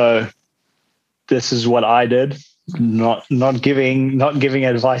 so this is what I did, not giving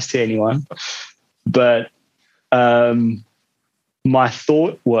advice to anyone, but my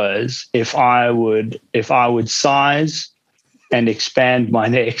thought was if I would size and expand my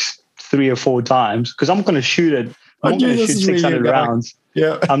necks 3 or 4 times, because I'm going to shoot it. I'm not going to shoot 600 rounds.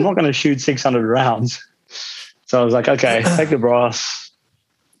 Yeah, I'm not going to shoot 600 rounds. So I was like, okay, take the brass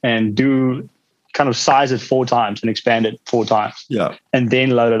and do kind of size it 4 times and expand it 4 times. Yeah, and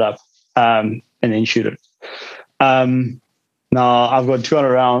then load it up and then shoot it. Now I've got 200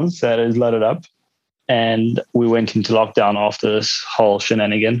 rounds that is loaded up. And we went into lockdown after this whole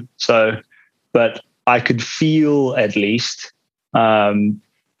shenanigan. So, but I could feel at least when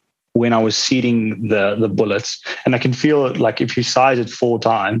I was seating the bullets, and I can feel it like if you size it 4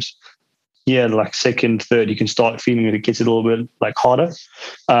 times, yeah, like second, third, you can start feeling it gets a little bit like harder.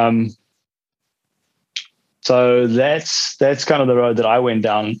 So that's kind of the road that I went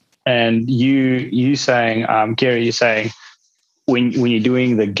down. And you saying, Kerry, you're saying when you're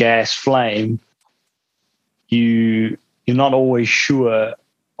doing the gas flame, you're not always sure,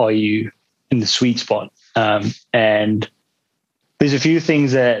 are you in the sweet spot? And there's a few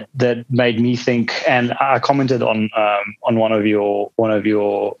things that made me think, and I commented on one of your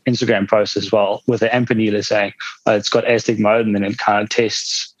Instagram posts as well, with the amp annealer saying it's got Aztec mode, and then it kind of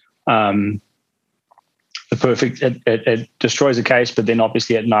tests the perfect. It destroys a case, but then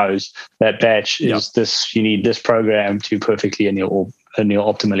obviously it knows that batch is this. You need this program to perfectly anneal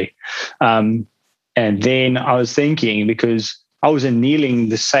optimally. And then I was thinking, because I was annealing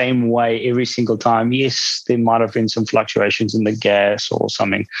the same way every single time. Yes, there might have been some fluctuations in the gas or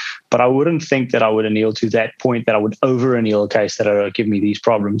something, but I wouldn't think that I would anneal to that point that I would over anneal a case that would give me these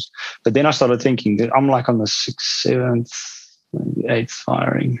problems. But then I started thinking that I'm like on the 6th, 7th, 8th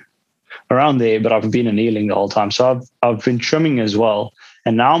firing, around there, but I've been annealing the whole time. So I've been trimming as well.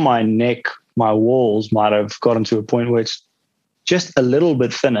 And now my neck, my walls might have gotten to a point where it's just a little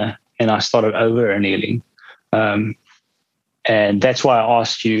bit thinner, and I started over annealing. And that's why I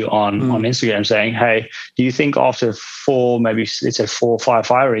asked you on Instagram saying, hey, do you think after 4, maybe let's say 4 or 5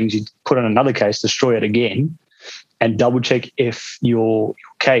 firings, you put on another case, destroy it again, and double check if your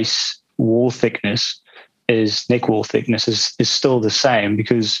case wall thickness neck wall thickness is still the same,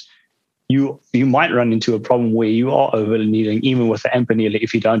 because you might run into a problem where you are over annealing even with the amp annealing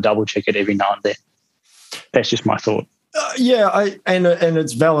if you don't double check it every now and then. That's just my thought. And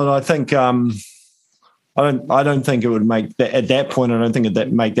it's valid. I think I don't think it would make that at that point. I don't think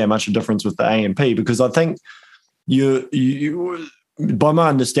it'd make that much a difference with the AMP, because I think you by my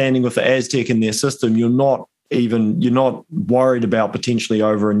understanding with the Aztec in their system, you're not worried about potentially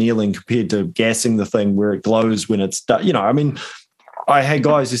over annealing compared to gassing the thing where it glows when it's done. You know, I mean, I had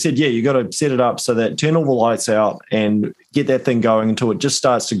guys who said, yeah, you got to set it up so that turn all the lights out and get that thing going until it just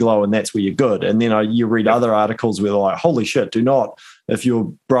starts to glow, and that's where you're good. And then you read other articles where they're like, holy shit, do not, if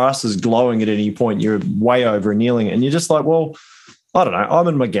your brass is glowing at any point, you're way over annealing it. And you're just like, well, I don't know. I'm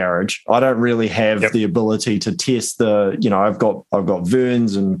in my garage. I don't really have the ability to test I've got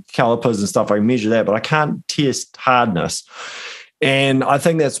verns and calipers and stuff. I can measure that, but I can't test hardness. And I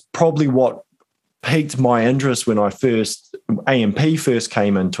think that's probably what piqued my interest when AMP first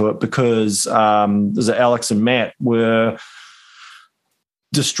came into it, because Alex and Matt were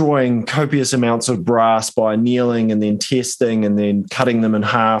destroying copious amounts of brass by annealing and then testing and then cutting them in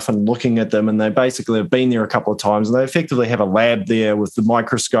half and looking at them. And they basically have been there a couple of times, and they effectively have a lab there with the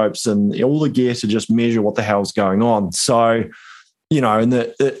microscopes and all the gear to just measure what the hell's going on. So,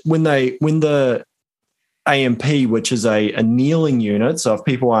 and when the AMP, which is a annealing unit. So if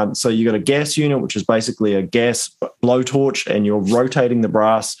people aren't, so you got a gas unit, which is basically a gas blowtorch, and you're rotating the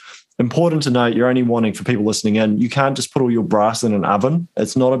brass. Important to note, you're only wanting, for people listening in, you can't just put all your brass in an oven.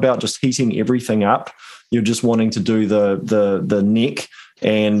 It's not about just heating everything up. You're just wanting to do the neck,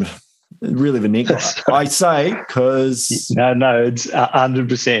 and really the neck. I say because no, it's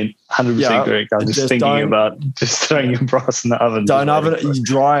 100%, correct. I'm just thinking about just throwing your brass in the oven. Don't oven it. You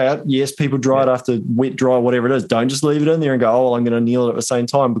dry it. Yes, people dry it after wet dry, whatever it is. Don't just leave it in there and go, oh, well, I'm going to anneal it at the same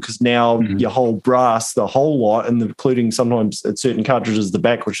time, because now your whole brass, the whole lot, and including sometimes at certain cartridges, the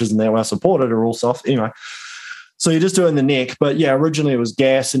back, which isn't that well supported, are all soft. Anyway. So you're just doing the neck, but yeah, originally it was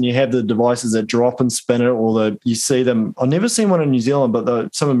gas, and you have the devices that drop and spin it, or you see them. I've never seen one in New Zealand,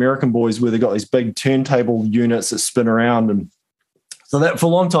 but some American boys where they got these big turntable units that spin around, and so that for a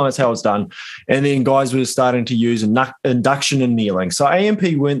long time that's how it's done. And then guys were starting to use induction annealing. So AMP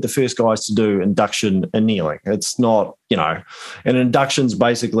weren't the first guys to do induction annealing. It's not, and induction's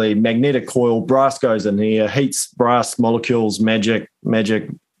basically magnetic coil, brass goes in here, heats brass molecules, magic,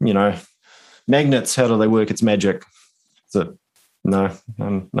 magnets, how do they work? It's magic. So no,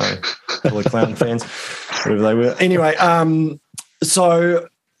 probably clown fans, whatever they were. Anyway, so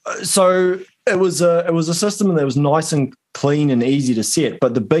it was a system that was nice and clean and easy to set.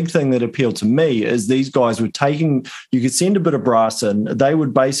 But the big thing that appealed to me is these guys were you could send a bit of brass in, they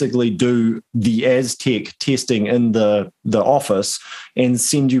would basically do the Aztec testing in the office and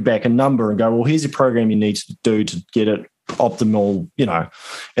send you back a number and go, well, here's a program you need to do to get it optimal,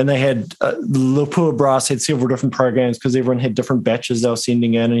 and they had the poor brass had several different programs because everyone had different batches they were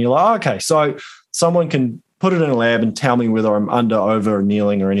sending in, and you're like, oh, okay, so someone can put it in a lab and tell me whether I'm under, over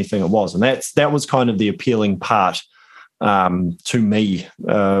annealing or anything it was. And that was kind of the appealing part to me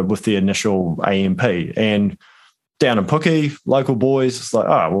with the initial AMP. And down in Pookie, local boys, it's like,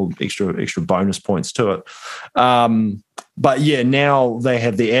 oh, well, extra bonus points to it. But yeah, now they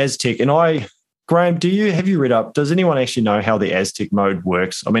have the Aztec, and Graeme, have you read up? Does anyone actually know how the Aztec mode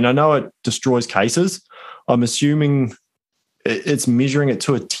works? I mean, I know it destroys cases. I'm assuming it's measuring it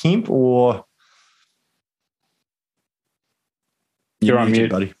to a temp, or you're on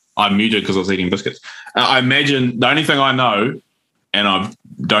mute, buddy. I'm muted because I was eating biscuits. I imagine the only thing I know, and I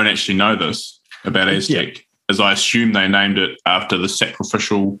don't actually know this about Aztec, is I assume they named it after the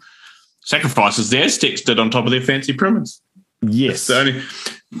sacrificial sacrifices the Aztecs did on top of their fancy pyramids. Yes. It's the only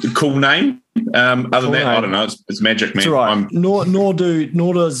cool name. Other than that, I don't know. It's magic, man. That's right. Nor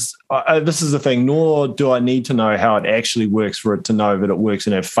does this is the thing. Nor do I need to know how it actually works for it to know that it works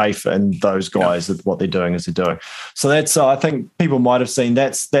and have faith in those guys that what they're doing is they're doing. So that's I think people might have seen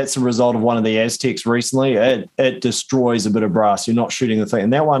that's a result of one of the Aztecs recently. It destroys a bit of brass. You're not shooting the thing,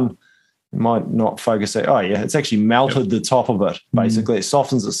 and that one might not focus it. Oh yeah, it's actually melted the top of it. Basically, it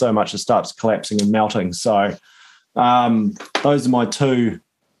softens it so much it starts collapsing and melting. So those are my two.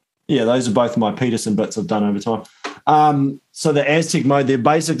 Yeah, those are both my Peterson bits I've done over time. So the Aztec mode, they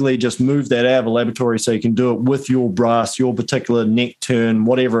basically just move that out of a laboratory so you can do it with your brass, your particular neck turn,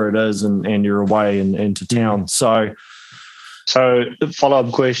 whatever it is, and you're away and into town. So, So,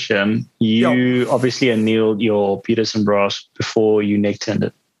 follow-up question. You obviously annealed your Peterson brass before you neck turned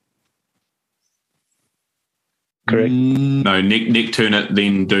it. Correct? No, neck turn it,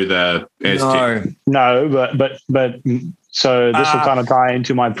 then do the Aztec. No, but so this will kind of tie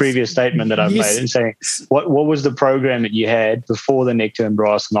into my previous statement that I've made and saying what was the program that you had before the neck turn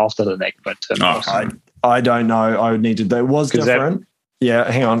brass and after the neck turn brass? I don't know. I would need to. It was different.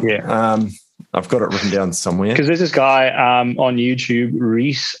 Hang on. Yeah. I've got it written down somewhere. Because there's this guy on YouTube,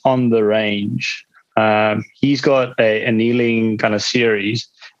 Reese on the Range. He's got a annealing kind of series,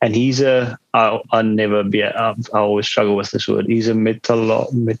 and he's I always struggle with this word. He's a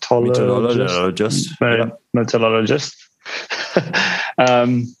metallurgist. Metallurgist.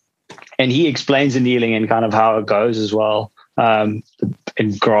 And he explains annealing and kind of how it goes as well, in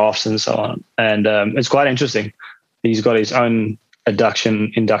graphs and so on. And it's quite interesting. He's got his own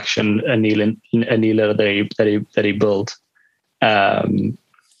induction annealer that he built,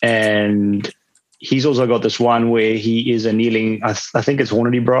 and he's also got this one where he is annealing. I think it's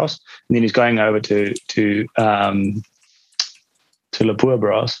Hornady brass, and then he's going over to Lapua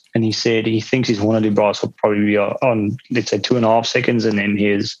brass, and he said he thinks his Hornady brass will probably be on let's say 2.5 seconds, and then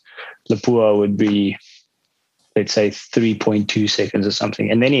his Lapua would be let's say 3.2 seconds or something,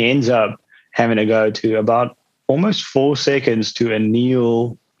 and then he ends up having to go to about almost 4 seconds to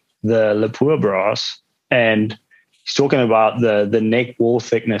anneal the Lapua brass, and he's talking about the neck wall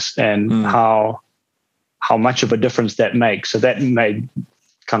thickness and how much of a difference that makes. So that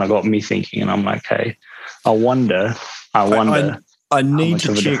kind of got me thinking, and I'm like, hey, I wonder I need how much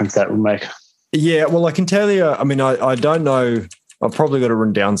to of a check. difference that will make. Yeah, well, I can tell you. I mean, I don't know. I've probably got it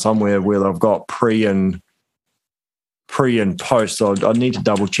written down somewhere where I've got pre and post. So I need to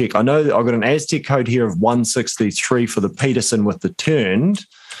double check. I know that I've got an Aztec code here of 163 for the Peterson with the turned.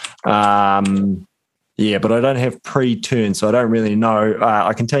 But I don't have pre-turn, so I don't really know.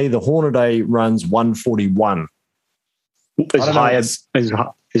 I can tell you the Hornady runs 141. Is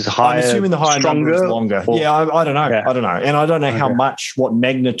higher. I'm assuming the higher number is longer. I don't know. Yeah. I don't know. And I don't know what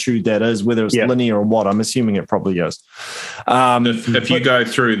magnitude that is, whether it's linear or what. I'm assuming it probably is. If you go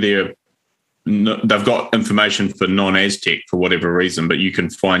through their, they've got information for non-Aztec for whatever reason, but you can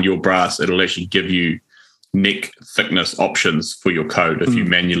find your brass. It'll actually give you neck thickness options for your code if you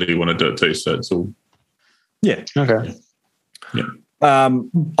manually want to do it too. So it's all. Yeah. Okay. Yeah.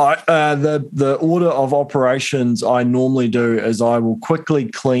 The order of operations I normally do is I will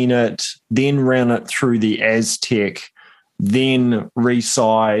quickly clean it, then run it through the Aztec, then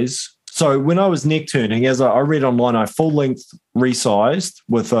resize. So when I was neck turning, as I read online, I full length resized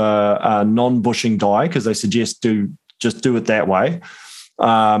with a non-bushing die because they suggest just do it that way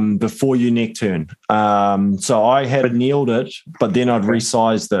before you neck turn. So I had annealed it, but then I'd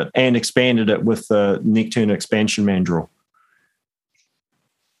resized it and expanded it with the neck turn expansion mandrel.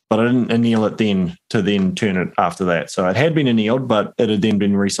 But I didn't anneal it then to then turn it after that. So it had been annealed, but it had then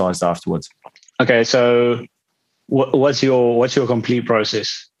been resized afterwards. Okay, so what's your complete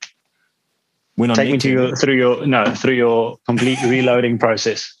process? Take me through your complete reloading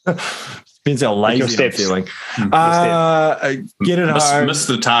process. Depends how lazy I'm feeling. Get it home. Miss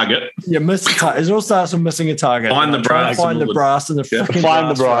the target. Yeah, miss the target. It all starts with missing a target. Find the brass. Find the brass and the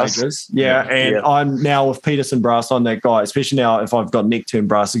freaking brass. Ranges. I'm now with Peterson brass on that guy, especially now if I've got neck turn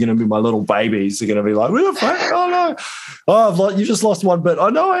brass, they're going to be my little babies. They're going to be like, where the fuck? Oh, no. Oh, you just lost one bit. I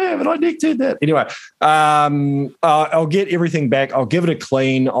know I have, and I neck turned that. Anyway, I'll get everything back. I'll give it a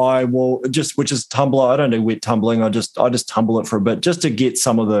clean. I will which is tumbler. I don't do wet tumbling. I just tumble it for a bit just to get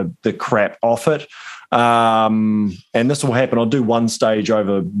some of the crap off it. And this will happen. I'll do one stage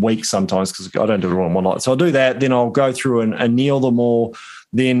over weeks sometimes because I don't do it all in one night. So I'll do that. Then I'll go through and anneal them all.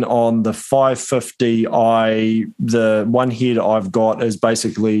 Then on the 550, the one head I've got is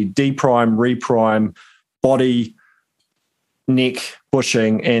basically D-prime, reprime, body, neck,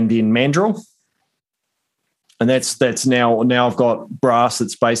 bushing, and then mandrel. And that's now I've got brass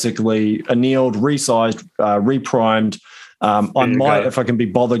that's basically annealed, resized, reprimed. I might, if I can be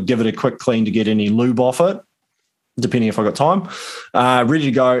bothered, give it a quick clean to get any lube off it, depending if I've got time. Ready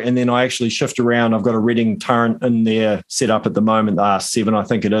to go, and then I actually shift around. I've got a Reading turret in there set up at the moment, the R7 I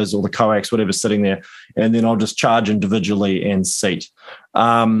think it is, or the coax, whatever's sitting there, and then I'll just charge individually and seat.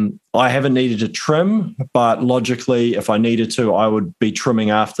 I haven't needed to trim, but logically, if I needed to, I would be trimming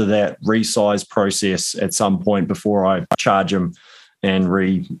after that resize process at some point before I charge them and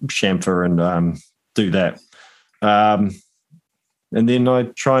re-chamfer and do that. And then I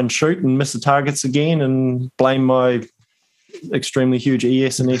try and shoot and miss the targets again and blame my extremely huge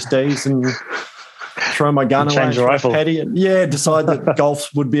ES and SDs and throw my gun away, change the rifle, paddy, and decide that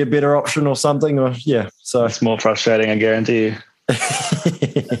golf would be a better option or something. Or so it's more frustrating, I guarantee you.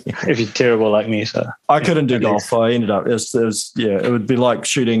 If you're terrible like me, so I couldn't do golf. I ended up it would be like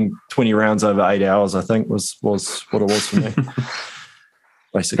shooting 20 rounds over 8 hours. I think was what it was for me.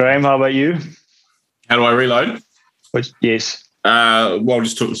 Basically, Graeme, how about you? How do I reload? Yes. Well, I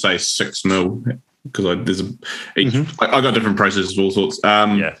just took to say 6 mil because I got different processes, all sorts.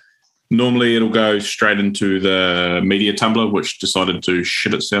 Normally it'll go straight into the media tumbler, which decided to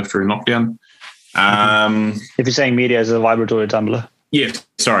shit itself during lockdown. If you're saying media as a vibratory tumbler. Yeah,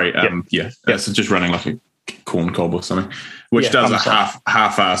 sorry. It's just running like a corn cob or something, which does a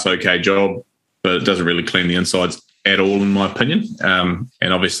half-ass okay job, but it doesn't really clean the insides at all, in my opinion. And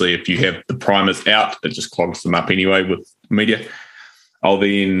obviously, if you have the primers out, it just clogs them up anyway with media. I'll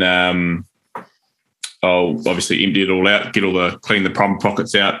then I'll obviously empty it all out, clean the primer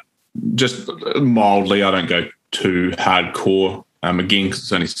pockets out, just mildly. I don't go too hardcore. Again, because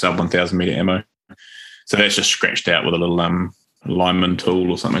it's only sub 1,000 meter ammo. So that's just scratched out with a little lineman tool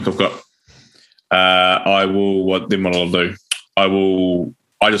or something I've got. What I'll do?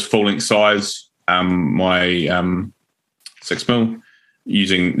 I just full length size my 6 mil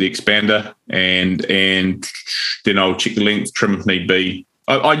using the expander, and then I'll check the length, trim if need be.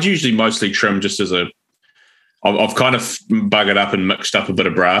 I'd usually mostly trim just as I've kind of buggered up and mixed up a bit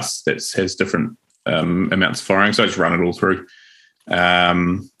of brass that has different amounts of firing, so I just run it all through.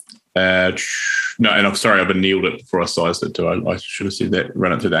 No, and I'm sorry, I've annealed it before I sized it too. I should have said that.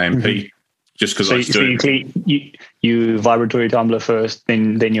 Run it to the AMP, just because you vibratory tumbler first,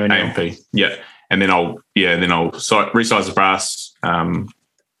 then you anneal. AMP, and then I'll resize the brass,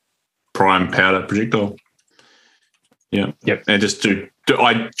 prime powder projectile. Yeah, yep, and just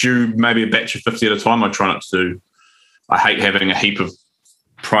I do maybe a batch of 50 at a time. I try not to. I hate having a heap of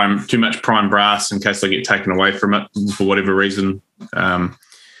too much prime brass in case I get taken away from it for whatever reason.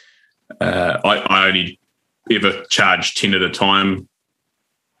 I only ever charge 10 at a time,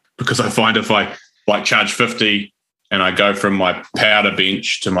 because I find if I charge 50 and I go from my powder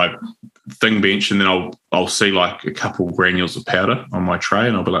bench to my thing bench, and then I'll see like a couple granules of powder on my tray,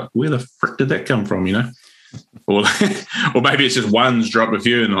 and I'll be like, where the frick did that come from, or maybe it's just one's dropped a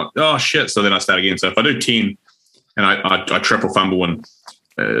few and like, oh shit, so then I start again. So if I do 10 and I triple fumble and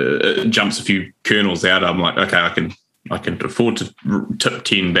it jumps a few kernels out, I'm like, okay, I can afford to tip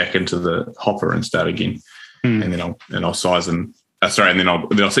 10 back into the hopper and start again. And then I'll size and then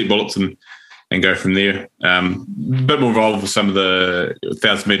I'll seek bullets and go from there. A bit more involved with some of the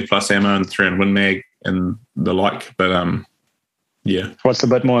 1,000 meter plus ammo and 300 Win Mag and the like, but What's a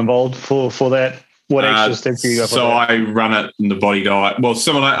bit more involved for that? What extra steps do you go for? So I run it in the body die. Well,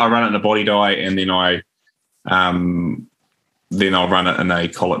 similar. I run it in the body die, and then I'll run it in a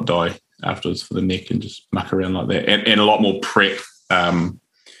collet die afterwards for the neck, and just muck around like that, and a lot more prep. I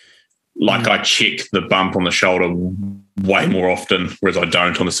check the bump on the shoulder way more often, whereas I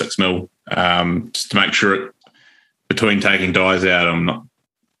don't on the 6 mil, just to make sure between taking dies out, I'm not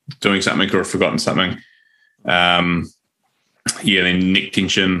doing something or forgotten something. Then neck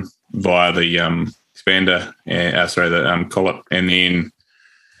tension via the expander, the collet, and then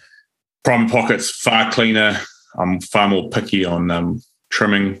primer pockets, far cleaner. I'm far more picky on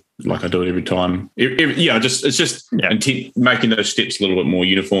trimming, like I do it every time. It's just making those steps a little bit more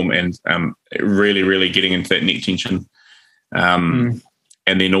uniform, and really, really getting into that neck tension. And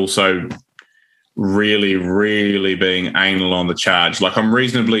then also really, really being anal on the charge. Like, I'm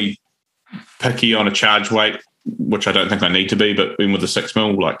reasonably picky on a charge weight, which I don't think I need to be, but even with the 6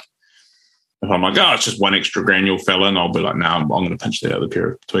 mil, like, if I'm like, oh, it's just one extra granule fell in, I'll be like, no, I'm going to pinch that out with a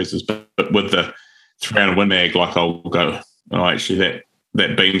pair of tweezers. But with the 300 Win Mag, like, I'll go, actually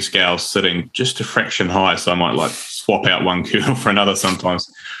that beam scale's sitting just a fraction high, so I might like swap out one kernel for another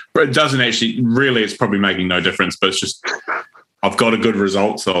sometimes. But it doesn't actually, really, it's probably making no difference, but it's just, I've got a good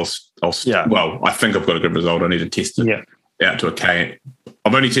result, so I think I've got a good result. I need to test it out to a K.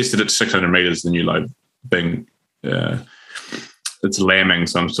 I've only tested it to 600 meters, the new load being, it's lambing,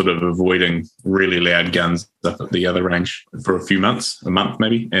 so I'm sort of avoiding really loud guns up at the other range for a few months, a month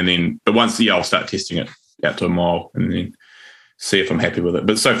maybe. And then, but once, I'll start testing it out to a mile and then see if I'm happy with it.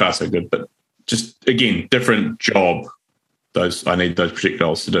 But so far, so good. But just, again, different job. I need those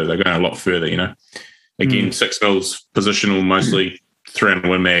projectiles to do. They're going a lot further, Again, 6 mils positional, mostly 300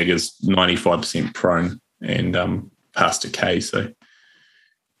 Win Mag is 95% prone and past a K, so.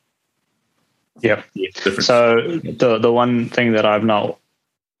 Yep. Different. So the one thing that I've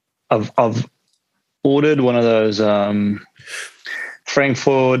ordered one of those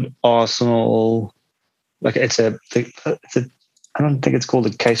Frankfurt Arsenal, like it's a I don't think it's called a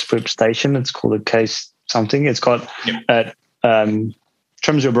case prep station. It's called a case something. It's got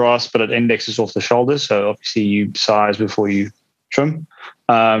trims your brass, but it indexes off the shoulder. So obviously you size before you trim.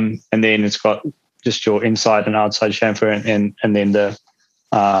 And then it's got just your inside and outside chamfer and then the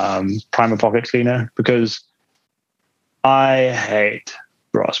primer pocket cleaner, because I hate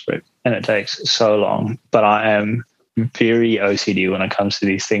brass prep and it takes so long, but I am very OCD when it comes to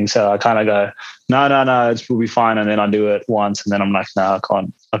these things. So I kind of go, no, it will be fine. And then I do it once and then I'm like, no,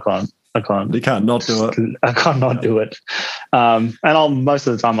 I can't. You can't not do it. I can't not do it. And most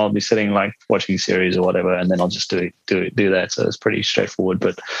of the time I'll be sitting like watching series or whatever, and then I'll just do that. So it's pretty straightforward,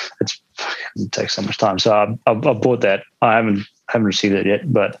 but it takes so much time. So I bought that. I haven't received it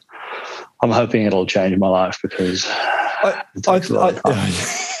yet, but I'm hoping it'll change my life because it takes a lot of time.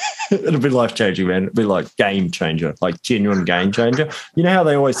 It'll be life-changing, man. It'll be like game changer, like genuine game changer. You know how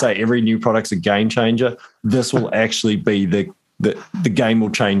they always say every new product's a game changer? This will actually be the game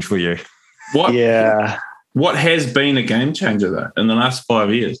will change for you. What has been a game changer though in the last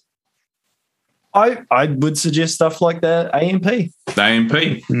 5 years? I would suggest stuff like that. AMP. The AMP.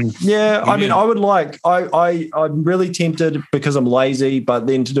 Yeah, I mean, I would like. I'm really tempted because I'm lazy, but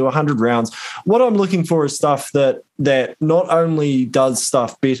then to do 100 rounds, what I'm looking for is stuff that not only does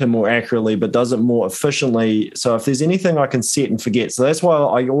stuff better, more accurately, but does it more efficiently. So if there's anything I can set and forget, so that's why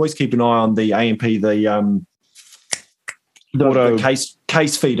I always keep an eye on the AMP, the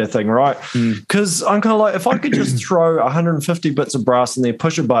case feeder thing, right? Because I'm kind of like, if I could just throw 150 bits of brass in there,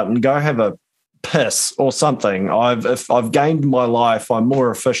 push a button, go have a piss or something, if I've gained my life, I'm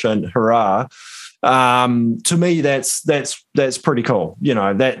more efficient, hurrah. To me, that's pretty cool. You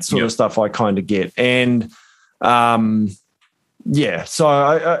know, that sort of stuff I kind of get. And so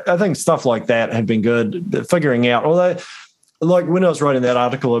I think stuff like that have been good. Figuring out, although like when I was writing that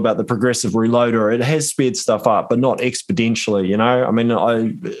article about the progressive reloader, it has sped stuff up, but not exponentially, you know? I mean,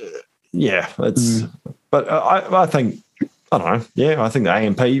 but I think, I don't know. Yeah, I think the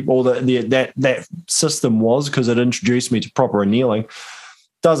AMP or that system was, because it introduced me to proper annealing.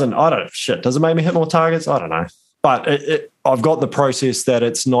 Does it make me hit more targets? I don't know. But I've got the process that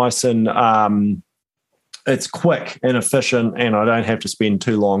it's nice and it's quick and efficient, and I don't have to spend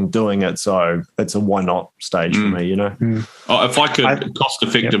too long doing it. So it's a why not stage for me, you know. If I could cost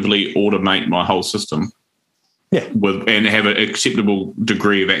effectively automate my whole system, and have an acceptable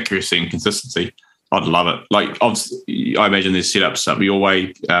degree of accuracy and consistency, I'd love it. Like, I imagine there's set up stuff your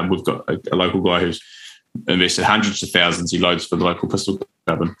way. We've got a local guy who's invested hundreds of thousands. He loads for the local pistol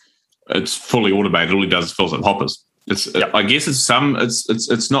club, and it's fully automated. All he does is fills up hoppers. I guess it's not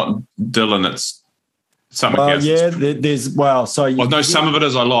Dylan. It's something else. Yeah, some of it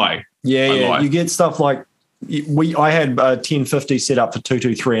is I lie. Yeah. You get stuff like I had a 1050 set up for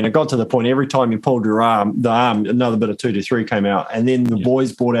 223, and it got to the point every time you pulled the arm, another bit of 223 came out, and then the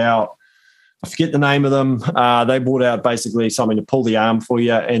boys brought out. I forget the name of them. They brought out basically something to pull the arm for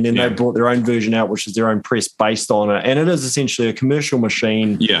you, and then they brought their own version out, which is their own press based on it. And it is essentially a commercial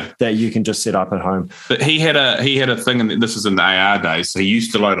machine that you can just set up at home. But he had a thing, and this is in the AR days, so he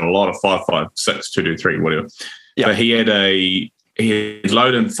used to load a lot of 5.56, 223, whatever. Yeah. But he had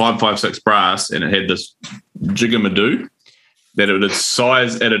loaded in 5.56 brass, and it had this jiggamadoo that it would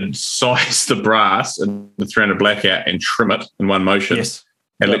size the brass and the 300 blackout and trim it in one motion. Yes.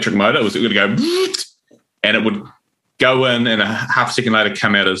 Electric motor, it would go, and it would go in, and a half second later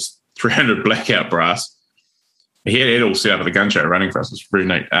come out as 300 blackout brass. He had it all set up at the gun show running for us. It's pretty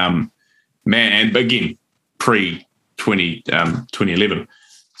neat. And again, pre-2011.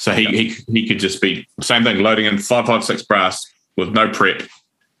 So he could just be, same thing, loading in 5.56 brass with no prep,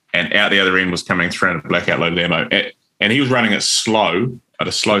 and out the other end was coming 300 blackout loaded ammo. And he was running it slow, at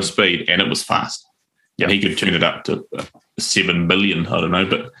a slow speed, and it was fast. Yep. And he could turn it up to 7 billion, I don't know,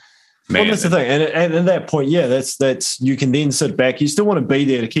 but man. Well, that's the thing. And at that point, that's you can then sit back. You still want to be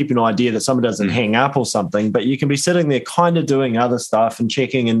there to keep an idea that someone doesn't hang up or something, but you can be sitting there kind of doing other stuff and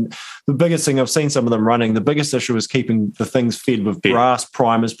checking. And the biggest thing, I've seen some of them running, the biggest issue is keeping the things fed with brass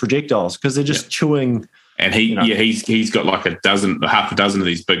primers, projectiles, because they're just chewing. And he's got like half a dozen of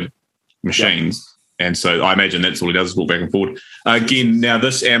these big machines. Yep. And so I imagine that's all he does is walk back and forward. Again, now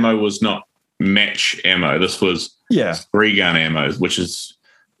this ammo was not match ammo. This was 3-gun ammo, which is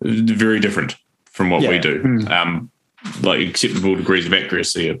very different from what we do. Like acceptable degrees of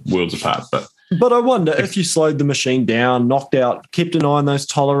accuracy are worlds apart. But I wonder if you slowed the machine down, knocked out, kept an eye on those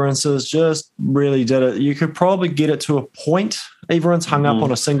tolerances, just really did it, you could probably get it to a point. Everyone's hung up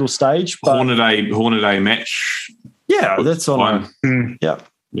on a single stage. But Hornady match. Yeah, that's on. Yeah,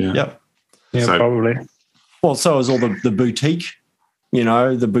 so, probably. Well, so is all the boutique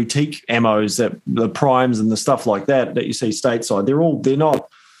the boutique ammos, that the primes and the stuff like that you see stateside, they're not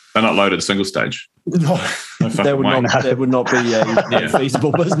loaded single stage. No, that would not be a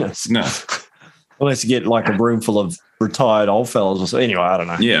feasible business. No. Unless you get like a room full of retired old fellas or so. Anyway, I don't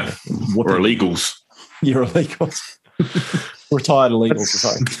know. Yeah. Or illegals. You're illegals. Retired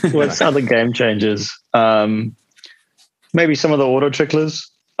illegals. What's other game changers? Maybe some of the auto tricklers.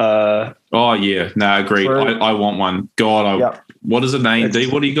 Oh, yeah. No, agreed. I want one. God, what is it, A&D?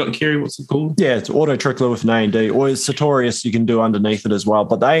 What do you got, Kerry? What's it called? Yeah, it's auto trickler with an A&D. Or Sartorius you can do underneath it as well.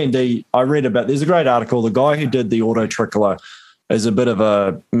 But the A&D, I read about, there's a great article. The guy who did the auto trickler is a bit of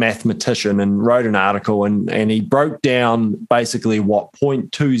a mathematician and wrote an article, and he broke down basically what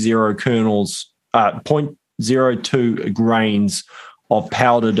 0.20 kernels, 0.02 grains of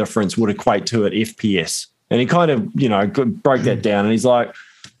powder difference would equate to at FPS. And he kind of, broke that down, and he's like,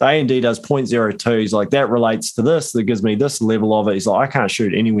 the A&D does 0.02. He's like, that relates to this. That gives me this level of it. He's like, I can't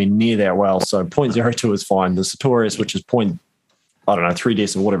shoot anywhere near that well. So 0.02 is fine. The Sartorius, which is 3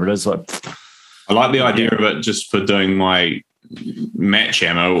 decimal, whatever it is. Like, I like the idea of it just for doing my match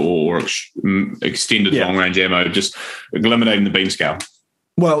ammo or extended long-range ammo, just eliminating the beam scale.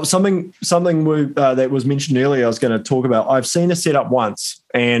 Well, something that was mentioned earlier I was going to talk about. I've seen a setup once,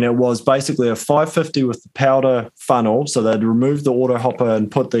 and it was basically a 550 with the powder funnel. So they'd remove the auto hopper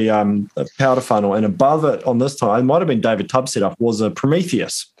and put the powder funnel, and above it on this time, it might have been David Tubbs setup, was a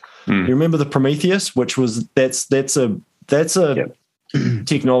Prometheus. You remember the Prometheus, which was that's a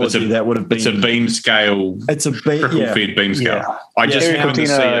technology that would have been. It's a beam scale. It's a trickle-fed beam scale. Yeah. I just happened to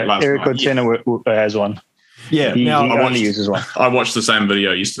see it last Eric night. Cortina has one. Yeah, he only uses one. I watched the same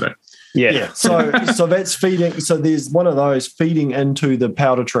video yesterday. Yeah. So that's feeding. So there's one of those feeding into the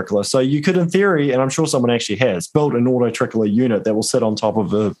powder trickler. So you could, in theory, and I'm sure someone actually has, built an auto trickler unit that will sit on top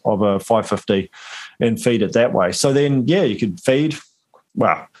of a 550 and feed it that way. So then, you could feed.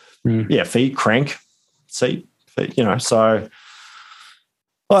 Well, feed, crank, seat, feed, So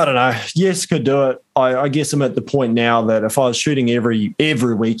I don't know. Yes, could do it. I guess I'm at the point now that if I was shooting every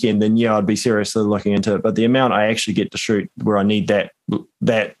weekend, then I'd be seriously looking into it. But the amount I actually get to shoot where I need that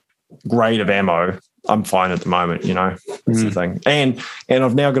grade of ammo, I'm fine at the moment. That's the thing. And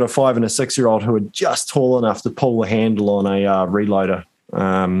I've now got a 5 and a 6-year-old who are just tall enough to pull the handle on a reloader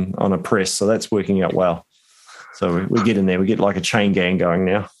on a press. So that's working out well. So we get in there. We get like a chain gang going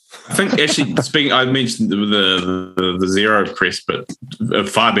now. I think actually, I mentioned the zero press, but a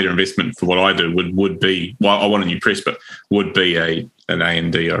far better investment for what I do would be. Well, I want a new press, but would be an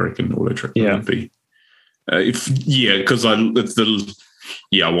A&D. I reckon auto trick would be. Because I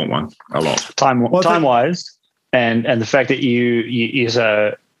want one a lot. Time wise, and the fact that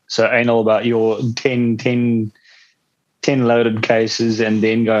you're so anal about your 10 loaded cases and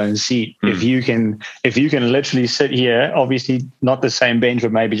then go and seat. If you can literally sit here, obviously not the same bench,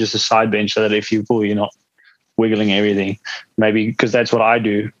 but maybe just a side bench, so that if you pull, you're not wiggling everything. Maybe because that's what I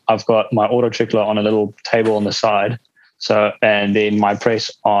do. I've got my auto trickler on a little table on the side, and then my press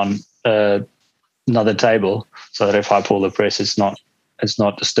on another table, so that if I pull the press, it's not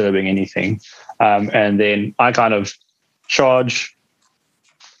disturbing anything. And then I kind of charge,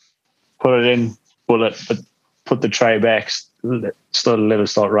 put it in, pull it, but put the tray back, let it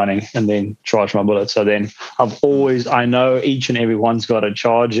start running, and then charge my bullet. So then I know each and every one's got a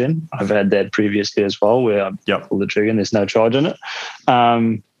charge in. I've had that previously as well, where I pull the trigger and there's no charge in it.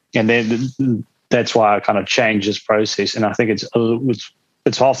 And then that's why I kind of changed this process. And I think it's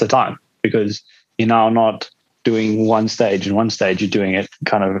half the time, because you're now not doing one stage. In one stage, you're doing it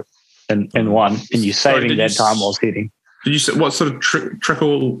kind of in one, and you're saving that time while hitting. Did you say what sort of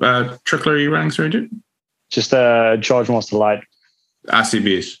trickler are you running through, dude? Just a Charge Master Light.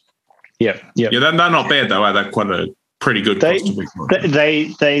 RCBs. Yeah. They're not bad though. They're quite a pretty good cost to be.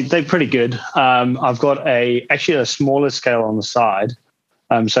 They're pretty good. I've got actually a smaller scale on the side,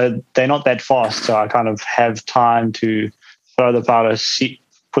 so they're not that fast. So I kind of have time to throw the powder,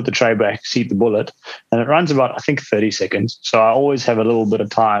 put the tray back, seat the bullet, and it runs about, I think, 30 seconds. So I always have a little bit of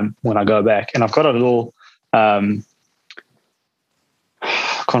time when I go back, and I've got a little. I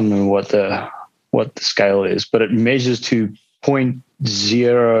can't remember what the scale is, but it measures to 0.0.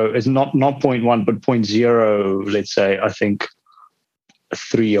 It's not 0.1, but 0.0. Let's say, I think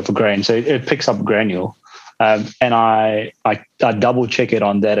 3 of a grain. So it picks up granule, and I double check it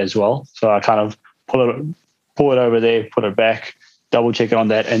on that as well. So I kind of pull it over there, put it back, double check it on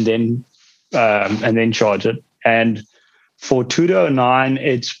that, and then charge it. And for 209,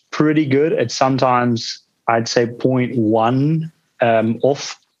 it's pretty good. It's sometimes, I'd say, 0.1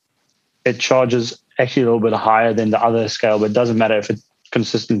 off. It charges actually a little bit higher than the other scale, but it doesn't matter if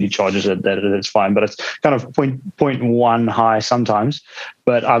consistently charges it, that it's fine. But it's kind of 0.1 high sometimes.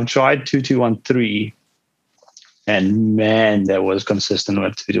 But I've tried 2213, and man, that was consistent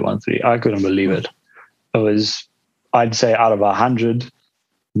with 2213. I couldn't believe it. It was, I'd say, out of 100,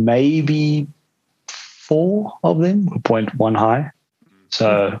 maybe 4 of them were 0.1 high.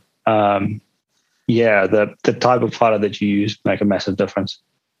 So the type of fighter that you use make a massive difference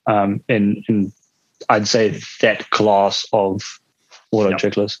in I'd say that class of auto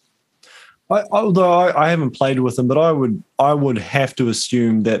tricklers. Although I haven't played with them, but I would have to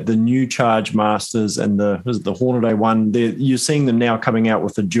assume that the new Charge Masters and the Hornady one, you're seeing them now coming out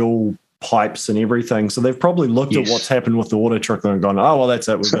with the dual pipes and everything. So they've probably looked at what's happened with the auto trickler and gone, oh, well, that's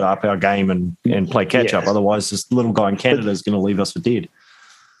it. We've got to up our game and play catch up. Otherwise, this little guy in Canada is going to leave us for dead.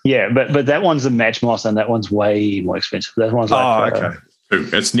 Yeah, but that one's the Matchmaster, and that one's way more expensive. That one's like okay.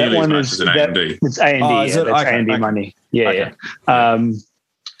 It's nearly as much as an A&D. It's A&D. It's A&D money. Yeah.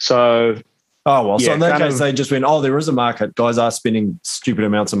 So. Oh, well, so in that case, they just went, oh, there is a market. Guys are spending stupid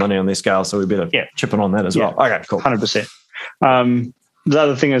amounts of money on their scale, so we better chip in on that as well. Okay, cool. 100%. The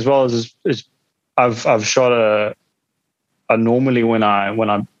other thing as well is I've shot a normally when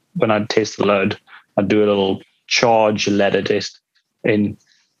I test the load, I do a little charge ladder test in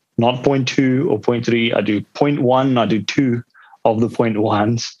not 0.2 or 0.3. I do 0.1. I do 2 of the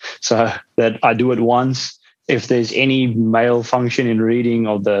 0.1s, so that I do it once. If there's any malfunction in reading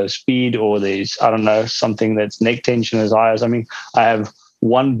of the speed, or there's, I don't know, something that's neck tension as high as, I have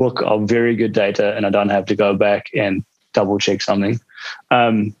one book of very good data and I don't have to go back and double check something.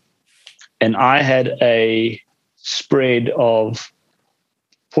 And I had a spread of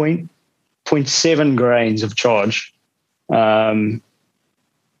 0.7 grains of charge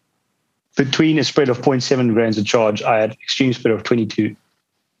between a spread of 0.7 grains of charge. I had extreme spread of 22.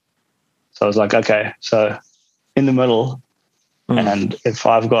 So I was like, okay, so in the middle, and if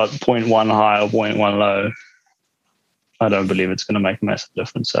I've got 0.1 high or 0.1 low, I don't believe it's going to make a massive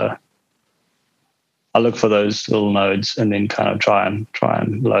difference. So I look for those little nodes and then kind of try and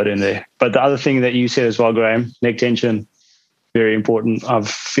load in there. But the other thing that you said as well, Graeme, neck tension, very important. I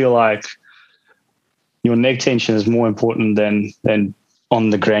feel like your neck tension is more important than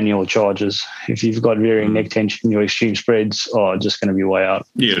on the granular charges. If you've got varying neck tension, your extreme spreads are just going to be way out.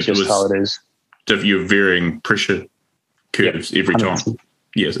 Yeah, it's just how it is. You're varying pressure curves every time. 100%.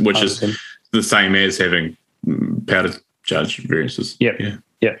 Yes, which 100%. is the same as having powder charge variances. Yeah.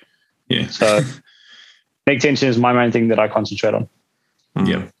 So neck tension is my main thing that I concentrate on.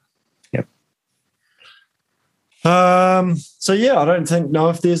 Yeah. So I don't know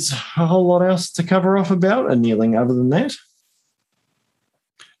if there's a whole lot else to cover off about annealing other than that.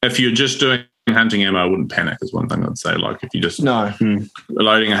 If you're just doing hunting ammo, I wouldn't panic is one thing I'd say. Like if you just loading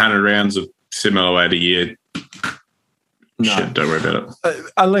 100 rounds of similar weight a year, shit, don't worry about it.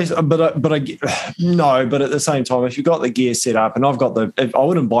 But at the same time, if you've got the gear set up, and I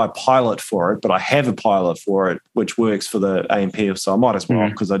wouldn't buy a pilot for it, but I have a pilot for it, which works for the AMP, so I might as well,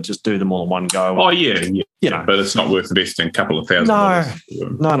 because I just do them all in one go. Oh, yeah. But it's not worth investing a couple of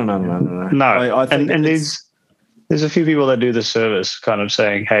 $1,000. No. And there's a few people that do the service, kind of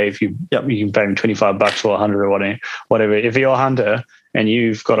saying, hey, if you can pay me $25 or 100 or whatever. If you're a hunter and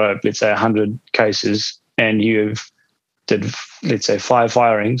you've got let's say 100 cases and you've did, let's say, 5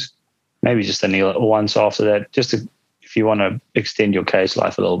 firings, maybe just anneal it once after that, if you want to extend your case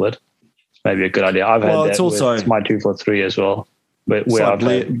life a little bit, it's maybe a good idea. I've had that with my 243 as well. But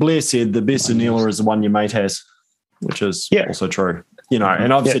Blair said the best annealer is the one your mate has, which is also true.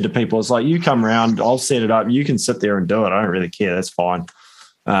 And I've said to people, it's like, you come around, I'll set it up, you can sit there and do it. I don't really care. That's fine.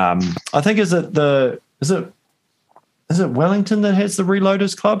 I think is it Wellington that has the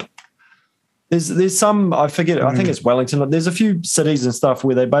Reloaders Club? There's some, I forget, I think it's Wellington. There's a few cities and stuff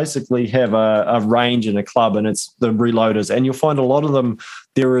where they basically have a range and a club, and it's the Reloaders. And you'll find a lot of them,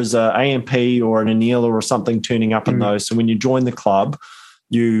 there is a AMP or an annealer or something turning up in those. So when you join the club,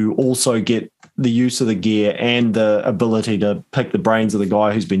 you also get the use of the gear and the ability to pick the brains of the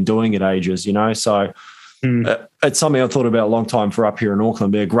guy who's been doing it ages, So it's something I've thought about a long time for up here in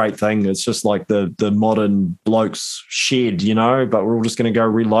Auckland. It'd be a great thing. It's just like the modern blokes shed, but we're all just going to go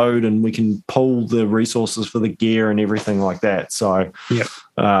reload and we can pool the resources for the gear and everything like that. So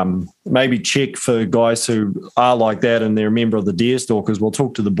maybe check for guys who are like that and they're a member of the Deerstalkers. We'll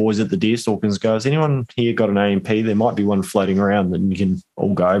talk to the boys at the Deerstalkers. Go, has anyone here got an AMP? There might be one floating around and you can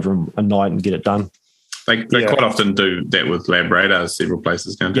all go over a night and get it done. They quite often do that with lab radars several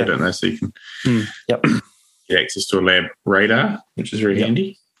places down here, don't they? So you can get access to a lab radar, which is very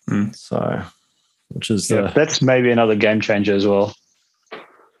handy. So, which is that's maybe another game changer as well.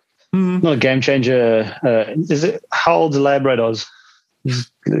 Not a game changer. Is it? How old's the lab radars?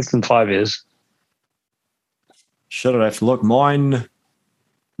 less than 5 years. Should I have to look? Mine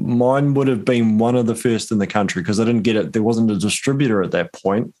would have been one of the first in the country because I didn't get it. There wasn't a distributor at that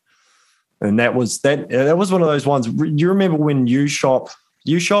point. And that was one of those ones. You remember when U-Shop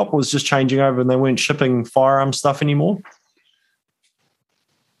was just changing over and they weren't shipping firearm stuff anymore?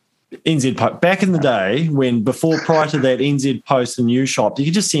 NZ Post. Back in the day, prior to that, NZ Post and U-Shop, you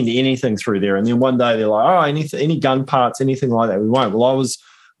could just send anything through there. And then one day they're like, oh, any gun parts, anything like that, we won't. Well,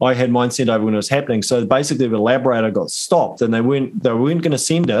 I had mine sent over when it was happening. So basically the Labrador got stopped and they weren't going to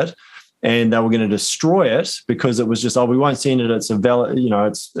send it and they were going to destroy it because it was just, we won't send it. It's a valid,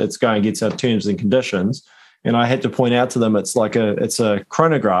 it's going against our terms and conditions. And I had to point out to them, it's a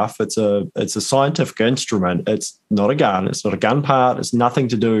chronograph. It's a scientific instrument. It's not a gun. It's not a gun part. It's nothing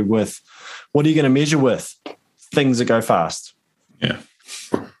to do with what are you going to measure with? Things that go fast. Yeah.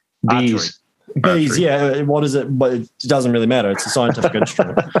 Bees. Bees, yeah. What is it? But it doesn't really matter. It's a scientific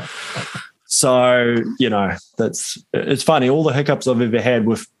instrument. So, it's funny. All the hiccups I've ever had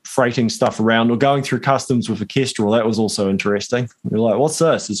with freighting stuff around or going through customs with a Kestrel, that was also interesting. You're like, what's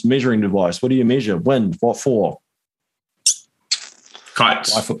this? It's a measuring device. What do you measure? Wind. What for?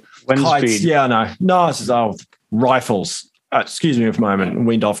 Kites. Wind Kites. speed. Yeah, no. No, it's just, rifles. Excuse me for a moment.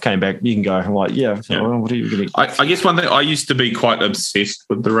 Went off, came back. You can go. I'm like, yeah. So, what are you going to? I guess one thing, I used to be quite obsessed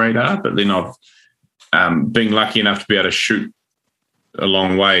with the radar, but then I've been lucky enough to be able to shoot a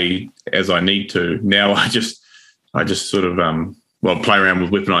long way as I need to. Now I just sort of play around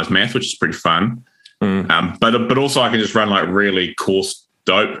with weaponized math, which is pretty fun. But also I can just run like really coarse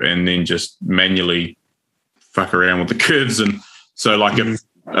dope and then just manually fuck around with the curves. And so like if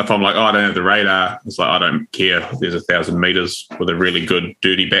I'm like, I don't have the radar, it's like I don't care. There's 1,000 meters with a really good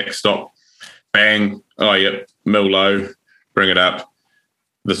dirty backstop. Bang. Oh yep. Mill low. Bring it up.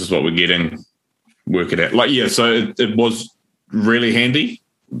 This is what we're getting. Work it out. Like so it was really handy,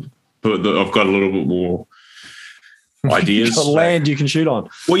 but I've got a little bit more ideas. Got land you can shoot on.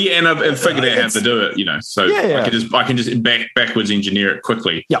 Well, yeah, and I've figured out how to do it. So yeah. I can just backwards engineer it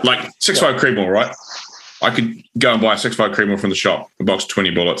quickly. Yep. Like 6.5 Creedmoor, right? I could go and buy a 6.5 Creedmoor from the shop, a box of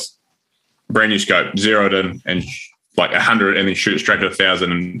 20 bullets, brand new scope, zeroed in, and like 100, and then shoot it straight to 1,000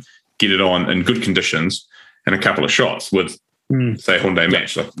 and get it on in good conditions and a couple of shots with, say, Hyundai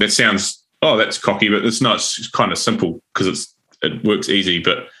match. Like that sounds, that's cocky, but it's not. It's kind of simple because it works easy.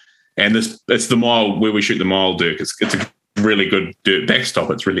 It's the mile where we shoot the mile, Dirk. It's a really good dirt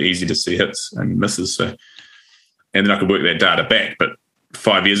backstop. It's really easy to see hits and misses. So, and then I could work that data back. But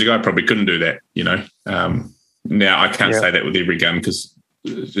 5 years ago, I probably couldn't do that. Now I can't say that with every gun because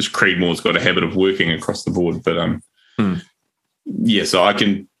just Creedmoor's got a habit of working across the board. But so I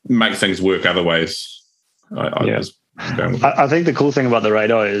can make things work other ways. I think the cool thing about the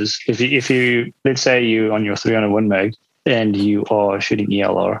radar is if you let's say you on your 300 Win Mag and you are shooting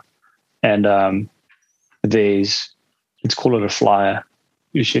ELR and let's call it a flyer,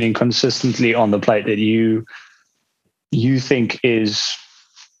 you're shooting consistently on the plate that you think is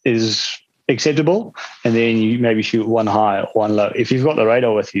acceptable, and then you maybe shoot one high, one low. If you've got the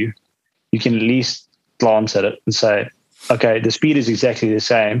radar with you, you can at least glance at it and say, okay, the speed is exactly the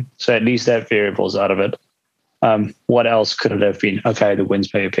same, so at least that variable's out of it. What else could it have been? Okay, the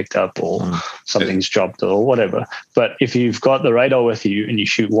wind's maybe picked up or something's dropped or whatever. But if you've got the radar with you and you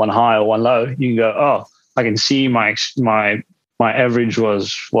shoot one high or one low, you can go, I can see my average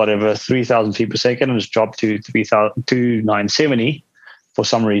was 3,000 feet per second and it's dropped to 970 for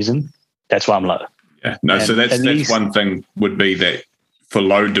some reason. That's why I'm low. Yeah, no. And so that's one thing would be that for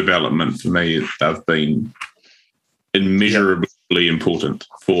load development for me, they've been immeasurably important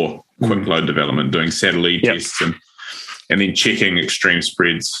for quick load development, doing satellite tests and then checking extreme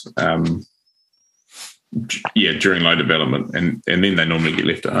spreads. During load development, and then they normally get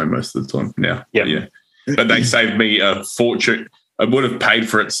left at home most of the time now. But they saved me a fortune. It would have paid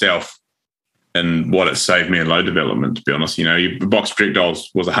for itself in what it saved me in load development, to be honest. Your box of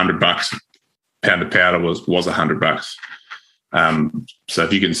projectiles was $100. Pound of powder was $100. So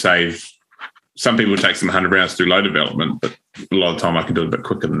if you can save, some people take some 100 rounds through load development, but a lot of the time I can do it a bit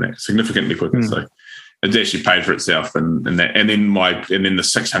quicker than that, significantly quicker. So it's actually paid for itself, and then the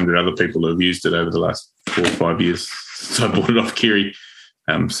 600 other people who have used it over the last 4 or 5 years. So I bought it off Kerry,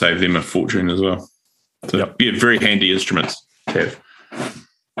 saved them a fortune as well. So very handy instruments to have.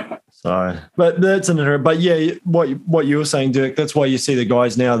 So, but that's but what you were saying, Dirk, that's why you see the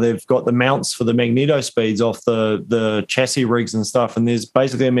guys now, they've got the mounts for the magneto speeds off the chassis rigs and stuff, and there's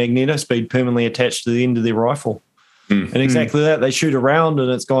basically a magneto speed permanently attached to the end of their rifle. And exactly that, they shoot around and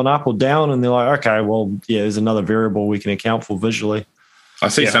it's gone up or down, and they're like, okay, well, there's another variable we can account for visually. I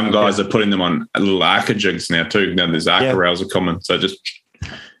see some guys are putting them on little arca jigs now too. Now there's arca rails are common, so just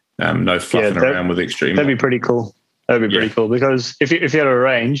no fluffing around with extreme. That'd be pretty cool. That'd be pretty cool, because if you had a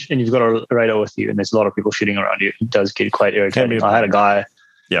range and you've got a radar with you and there's a lot of people shooting around you, it does get quite irritating. I had a guy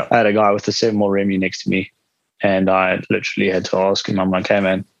with a 7mm Remy next to me, and I literally had to ask him, I'm like, hey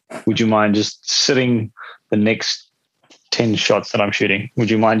man, would you mind just sitting the next 10 shots that I'm shooting? Would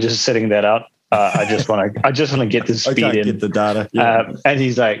you mind just sitting that out? I just want to get the speed in. Get the data. Yeah. And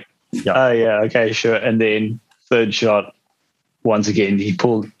he's like, oh yeah, okay, sure. And then third shot, once again, he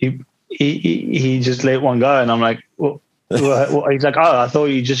just let one go, and I'm like, well, he's like, oh, I thought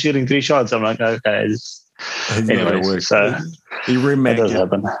you were just shooting 3 shots. I'm like, okay. Anyways, so that does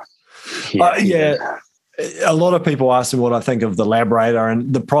happen. A lot of people ask me what I think of the lab radar,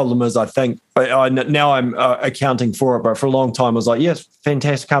 and the problem is, I think now I'm accounting for it, but for a long time I was like, yes,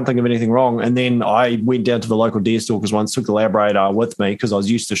 fantastic, can't think of anything wrong. And then I went down to the local deer stalkers once, took the lab radar with me because I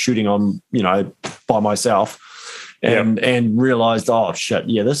was used to shooting on, by myself, and realized, oh shit,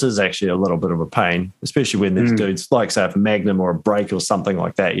 this is actually a little bit of a pain, especially when there's dudes like, say, if a Magnum or a Break or something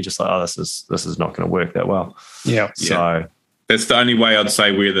like that, you're just like, oh, this is not going to work that well. So that's the only way I'd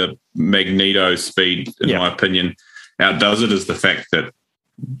say where the magneto speed, in my opinion, outdoes it, is the fact that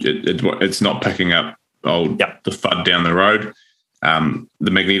it's not picking up the FUD down the road.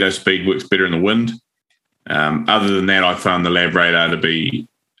 The magneto speed works better in the wind. Other than that, I found the lab radar to be,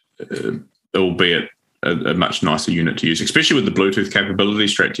 albeit a much nicer unit to use, especially with the Bluetooth capability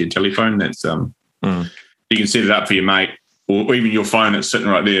straight to your telephone. That's you can set it up for your mate, or even your phone that's sitting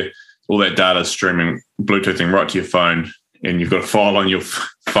right there. All that data is streaming, Bluetoothing right to your phone, and you've got a file on your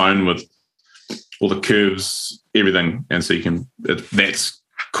phone with all the curves, everything, and so you can. That's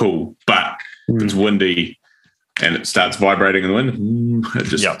cool, but if it's windy and it starts vibrating in the wind, it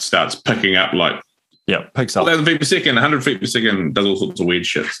just starts picking up picks up 1,000 feet per second, 100 feet per second, does all sorts of weird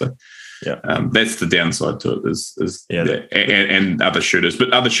shit. So that's the downside to it. Is and other shooters,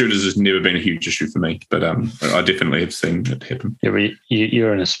 but other shooters has never been a huge issue for me. But I definitely have seen it happen.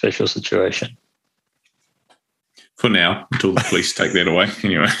 You're in a special situation. For now, until the police take that away.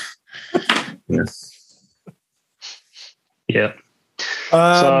 Anyway.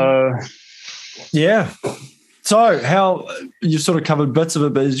 So how you sort of covered bits of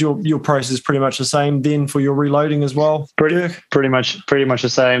it, but is your process pretty much the same then for your reloading as well? Pretty much the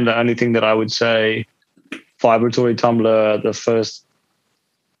same. The only thing that I would say, vibratory tumbler, the first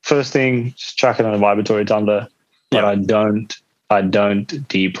thing, just chuck it on a vibratory tumbler. But I don't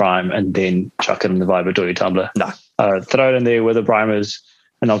de-prime and then chuck it in the vibratory tumbler. No. Throw it in there with the primers,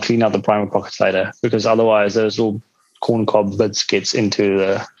 and I'll clean out the primer pockets later, because otherwise those little corn cob bits gets into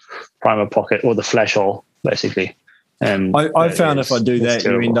the primer pocket or the flash hole, basically. And I found if I do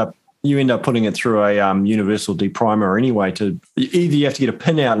that, you end up putting it through a universal deprimer anyway. To either you have to get a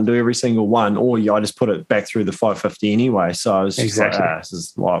pin out and do every single one, or I just put it back through the 550 anyway. So I was just like, this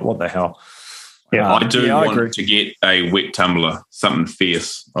is like, what the hell? Yeah, I do want to get a wet tumbler, something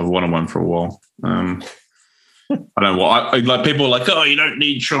fierce. I've wanted one for a while. I don't know why. Like people are like, oh, you don't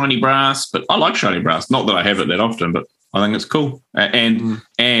need shiny brass, but I like shiny brass. Not that I have it that often, but I think it's cool. And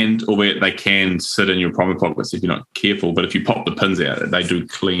albeit they can sit in your primer pockets if you're not careful, but if you pop the pins out, they do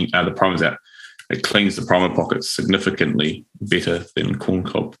clean the primers out. It cleans the primer pockets significantly better than corn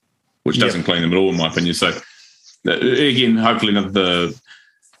cob, which doesn't clean them at all, in my opinion. So again, hopefully the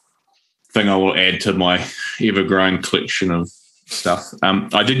thing I will add to my ever-growing collection of stuff.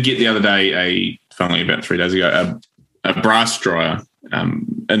 I did get the other day finally about 3 days ago, a brass dryer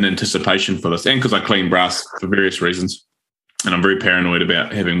in anticipation for this, and because I clean brass for various reasons, and I'm very paranoid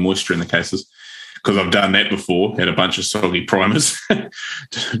about having moisture in the cases, because I've done that before, had a bunch of soggy primers.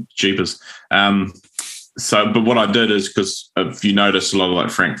 Jeepers. But what I did is, because if you notice, a lot of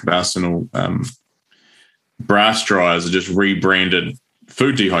like Frankfurt Arsenal brass dryers are just rebranded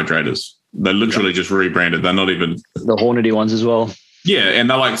food dehydrators. They're literally just rebranded. They're not even the Hornady ones as well. Yeah, and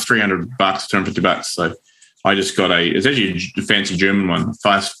they're like $300, $250. So I just got it's actually a fancy German one,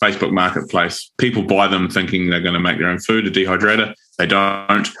 Facebook Marketplace. People buy them thinking they're going to make their own food, a dehydrator. They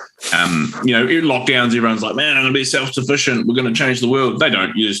don't. Lockdowns, everyone's like, man, I'm going to be self-sufficient. We're going to change the world. They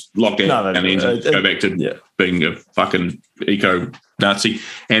don't. You just lock out and then go back to being a fucking eco-Nazi.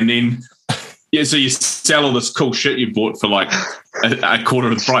 And then, so you sell all this cool shit you bought for like a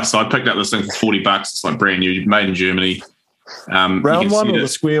quarter of the price. So I picked up this thing for $40. It's like brand new, made in Germany. Round one or the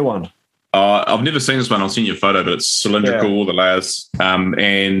square one? I've never seen this one. I'll send you a photo, but it's cylindrical, all the layers.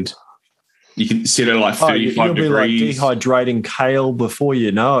 And you can set it at like 35 degrees. You'll be like dehydrating kale before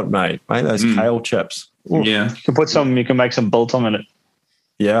you know it, mate. Those kale chips. Oof. Yeah. You can make some biltong in it.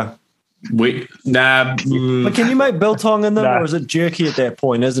 Yeah. But can you make biltong in them, Nah. or is it jerky at that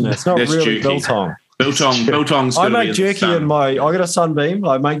point? Isn't it? It's not That's really jerky. biltong. Biltong's I gonna be make jerky in my. I got a Sunbeam.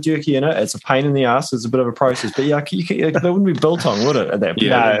 I make jerky in it. It's a pain in the ass. It's a bit of a process, but yeah, it wouldn't be biltong, would it? At that point,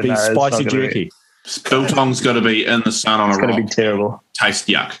 Yeah, it'd be spicy jerky. Biltong's got to be in the sun on a rock. It's going to be terrible. Taste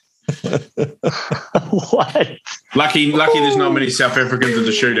yuck. What? Lucky there's not many South Africans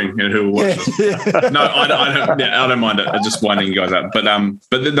into shooting and who will watch this. No, I don't mind it. I'm just winding you guys up. But no,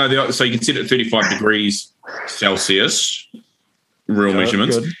 so you can set it at 35 degrees Celsius, real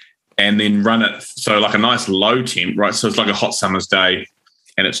measurements, good. And then run it so like a nice low temp, right? So it's like a hot summer's day,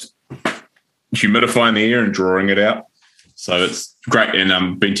 and it's humidifying the air and drawing it out. So it's great, and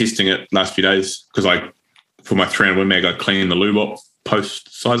I've been testing it last few days because for my 300 Win Mag, I clean the lube up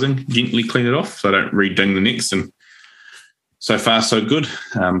post-sizing, gently clean it off so I don't re-ding the necks, and so far so good.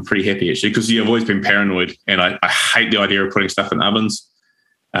 I'm pretty happy actually because I've always been paranoid and I hate the idea of putting stuff in ovens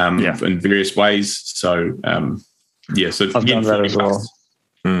in various ways. So so I've done that as well.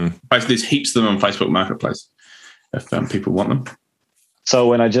 Basically, there's heaps of them on Facebook Marketplace if people want them. So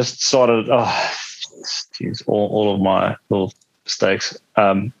when I just started, all of my little mistakes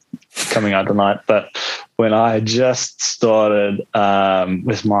coming out tonight. But when I just started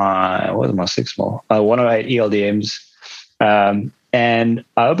with my 6 mil, 108 ELDMs, and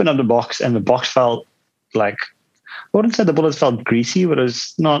I opened up the box, and the box felt like, I wouldn't say the bullets felt greasy, but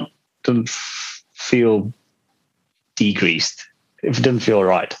didn't feel degreased. It didn't feel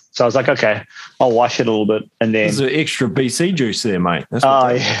right. So I was like, okay, I'll wash it a little bit, and then there's an extra BC juice there, mate.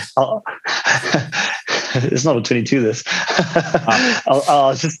 Yeah. It's not a 22. This.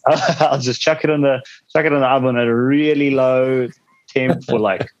 I'll just chuck it in the oven at a really low temp for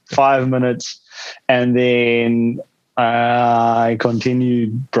like 5 minutes, and then I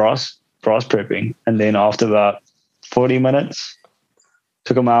continued brass prepping, and then after about 40 minutes,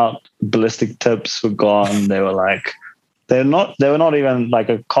 took them out. Ballistic tips were gone. They were not even like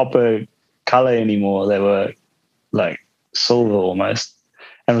a copper color anymore. They were like silver almost.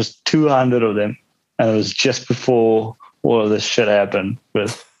 And it was 200 of them. And it was just before all of this shit happened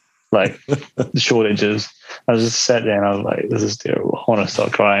with like the shortages. I was just sat there and I was like, this is terrible. I want to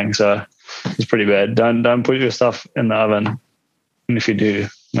start crying. So it's pretty bad. Don't put your stuff in the oven. And if you do,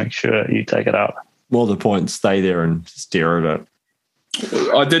 make sure you take it out. More the point, stay there and stare at it.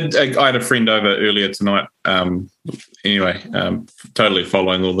 I had a friend over earlier tonight. Totally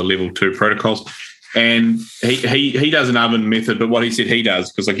following all the level 2 protocols, and he does an oven method. But what he said he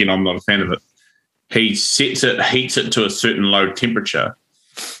does, because again I'm not a fan of it, he heats it to a certain low temperature.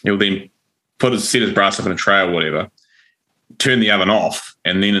 He'll then set his brass up in a tray or whatever, turn the oven off,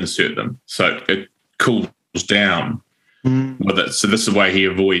 and then insert them so it cools down with it. So this is the way he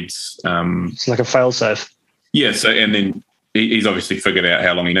avoids. It's like a fail-safe. Yeah. So and then. He's obviously figured out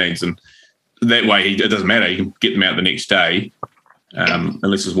how long he needs, and that way it doesn't matter. You can get them out the next day,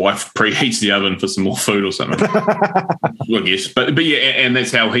 unless his wife preheats the oven for some more food or something. I guess, but yeah, and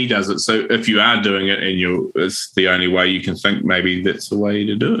that's how he does it. So if you are doing it and it's the only way you can think, maybe that's the way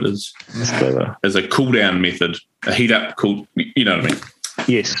to do it is as a cool down method, a heat up cool. You know what I mean?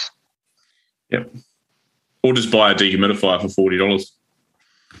 Yes. Yep. Or just buy a dehumidifier for $40.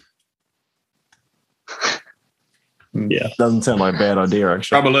 Yeah, doesn't sound like a bad idea.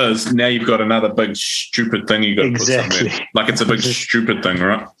 Actually, trouble is now you've got another big stupid thing you got to put somewhere. Like it's a big stupid thing,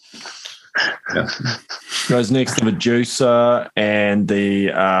 right? Yeah. Goes next to the juicer and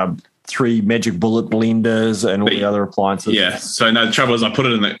the 3 magic bullet blenders and all the other appliances. Yeah. So no, the trouble is I put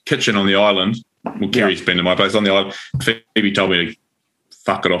it in the kitchen on the island. Well, Kerry's been to my place on the island. Phoebe told me to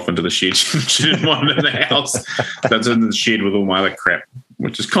fuck it off into the shed. She didn't want it in the house. That's in the shed with all my other crap,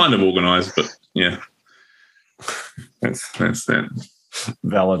 which is kind of organised, but yeah. That's that.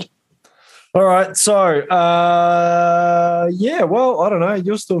 Valid. All right. So, well, I don't know.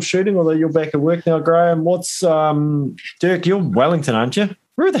 You're still shooting, although you're back at work now, Graeme. What's Dirk? You're Wellington, aren't you?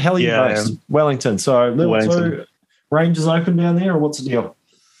 Where the hell are you based? Wellington. So, level 2 range is open down there, or what's the deal?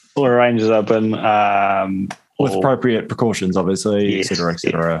 All the range is open with appropriate precautions, obviously, yes, et cetera, et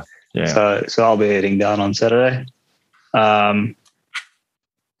cetera. Yeah. So I'll be heading down on Saturday. Kind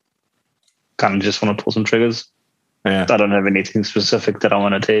of just want to pull some triggers. Yeah. I don't have anything specific that I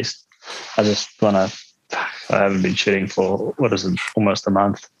want to test. I just want to. I haven't been shooting for almost a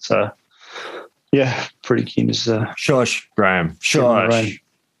month. So yeah, pretty keen to. Shush, Graeme. Shush.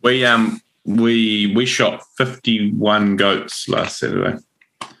 We shot 51 goats last Saturday.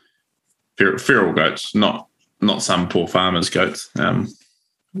 Feral goats, not some poor farmer's goats.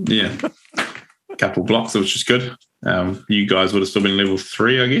 Yeah, a couple blocks, which is good. You guys would have still been level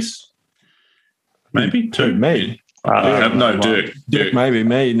 3, I guess. Maybe 2. Me. No, Dirk. Dirk, maybe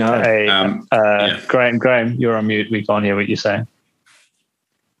me. No. Hey, Graeme, you're on mute. We can't hear what you're saying.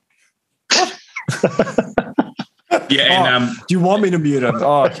 Yeah, and do you want me to mute him?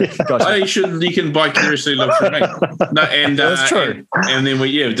 Oh, okay. Gotcha. You can vicariously live through me. No, and that's true. And then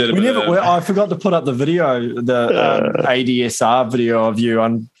we did a bit. I forgot to put up the video, the ADSR video of you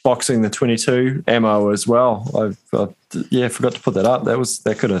unboxing the 22 ammo as well. I forgot to put that up.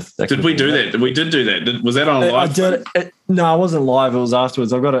 Did we do that? We did do that. Was that on live? I did. No, it wasn't live. It was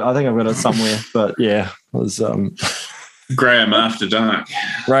afterwards. I think I've got it somewhere. But yeah, it was. Graeme After Dark.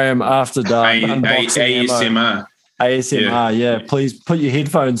 Graeme After Dark. ASMR. ASMR, yeah. Please put your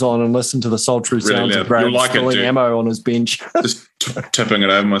headphones on and listen to the sultry sounds of Graeme spilling ammo on his bench. Just tipping it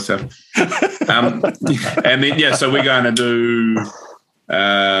over myself. And then, so we're going to do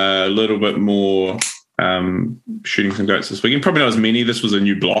a little bit more shooting some goats this weekend. Probably not as many. This was a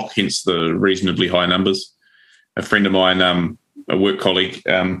new block, hence the reasonably high numbers. A friend of mine, a work colleague,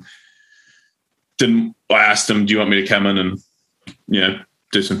 I asked him, do you want me to come in and,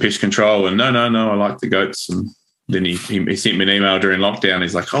 do some pest control? And no, I like the goats. And then he sent me an email during lockdown.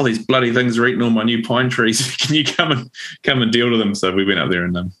 He's like, these bloody things are eating all my new pine trees. Can you come and deal with them? So we went up there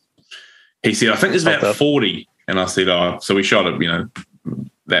and he said, I think there's about 40. And I said, so we shot it,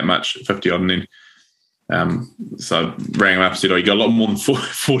 that much, 50 odd. And then so I rang him up and said, you got a lot more than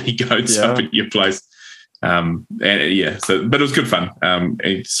 40 goats up at your place. But it was good fun.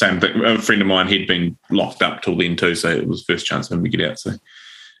 Same thing. A friend of mine, he'd been locked up till then too, so it was first chance for him to get out. So,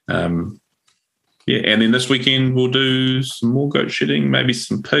 and then this weekend we'll do some more goat shooting, maybe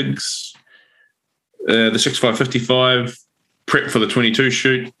some pigs, the 6555, prep for the 22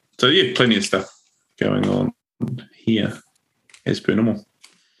 shoot. So plenty of stuff going on here as per normal.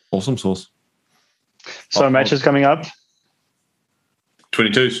 Awesome sauce. So matches coming up?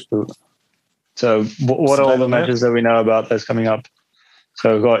 22s. So what are all the matches that we know about that's coming up?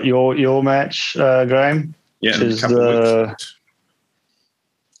 So we've got your match, Graeme, which is the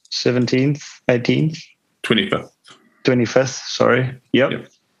 17th, 18th? 25th, sorry. Yep.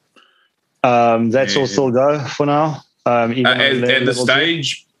 That's all still go for now. At the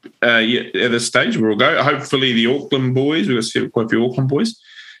stage, we'll go. Hopefully the Auckland boys, we've got quite a few Auckland boys,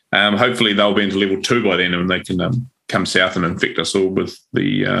 hopefully they'll be into level 2 by then and they can come south and infect us all with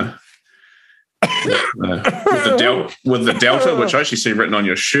the... with the Delta, which I actually see written on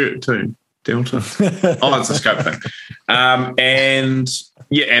your shirt too. Delta. It's a scope thing. And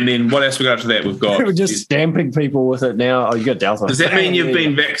then what else we got after that? We've got we're just stamping people with it now. Oh, you got Delta. Does that mean you've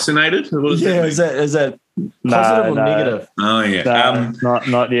been vaccinated? Is that positive or negative? Oh yeah.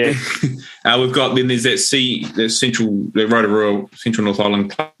 Not yet. We've got then there's that Central Royal Central North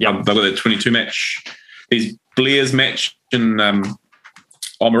Island Club. They've got that 22 match. There's Blair's match in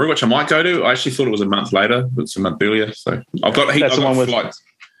Oamaru, which I might go to. I actually thought it was a month later, but it's a month earlier. So I've got flights.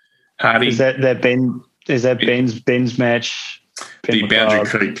 Hardy. Is that Ben's match? The Boundary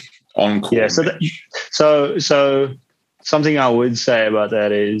Creek encore. Yeah. So something I would say about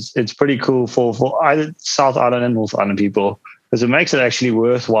that is it's pretty cool for either South Island and North Island people, because it makes it actually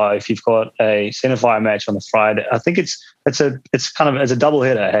worthwhile if you've got a centerfire match on the Friday. I think it's a double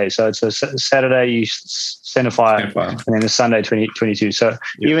header. Hey, so it's a Saturday you centerfire and then a Sunday 22. So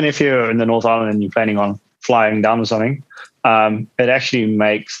even if you're in the North Island and you're planning on flying down or something, it actually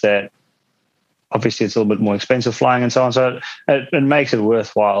makes that. Obviously, it's a little bit more expensive flying and so on. So it makes it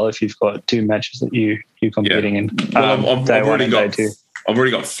worthwhile if you've got two matches that you're competing in. Well, I've already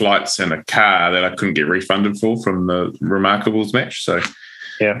got flights and a car that I couldn't get refunded from the Remarkables match. So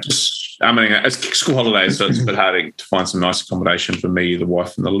it's school holidays, so it's a bit hard to find some nice accommodation for me, the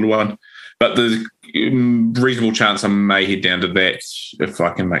wife, and the little one. But there's a reasonable chance I may head down to that if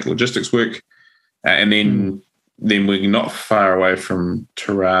I can make logistics work. And then we're not far away from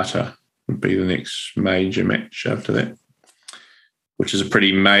Tarata. Would be the next major match after that, which is a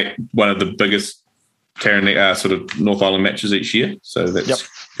pretty one of the biggest sort of North Island matches each year. So that's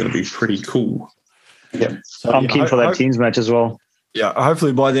going to be pretty cool. Yeah, so I'm keen for that teams match as well. Yeah,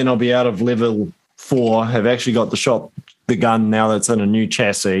 hopefully by then I'll be out of level 4. Have actually got the gun now that's in a new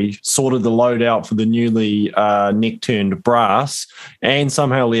chassis, sorted the load out for the newly neck-turned brass, and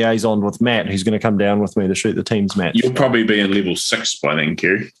somehow liaisoned with Matt, who's going to come down with me to shoot the teams match. You'll probably be in level 6 by then,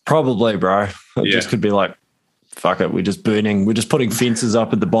 Kerry. Probably, bro. It just could be like, fuck it, we're just putting fences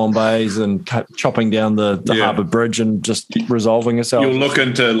up at the bomb bays and chopping down the harbour bridge and just resolving ourselves. You'll look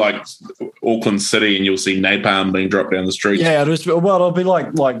into like Auckland City and you'll see napalm being dropped down the street. Yeah, it'll be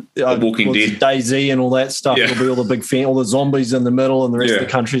like Walking Dead, DayZ and all that stuff. Yeah. It'll be all the big all the zombies in the middle, and the rest of the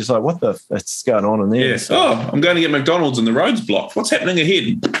country is like, what the what's going on in there? Yeah. So, I'm going to get McDonald's and the road's blocked. What's happening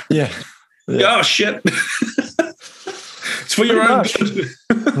ahead? Yeah. Oh shit. It's for your own good.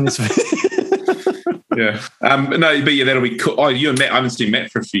 Yeah. No, but yeah, that'll be cool. Oh, you and Matt, I haven't seen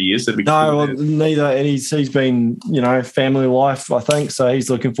Matt for a few years. That'd be cool. No, well, neither. And he's been, family life, I think. So he's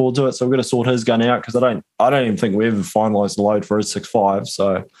looking forward to it. So we're going to sort his gun out because I don't even think we ever finalised the load for his 6.5.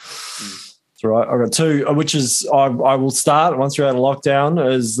 So it's all right. I've got two, which is I will start once we're out of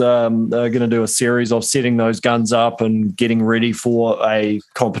lockdown. Is going to do a series of setting those guns up and getting ready for a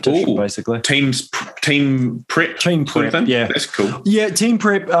competition, basically. Team prep. Yeah, that's cool. Yeah, team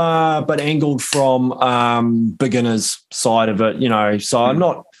prep, but angled from beginners side of it.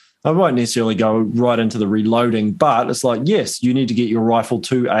 So I won't necessarily go right into the reloading, but it's like, yes, you need to get your rifle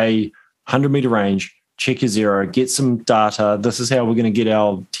to a 100-meter range. Check your zero, get some data. This is how we're going to get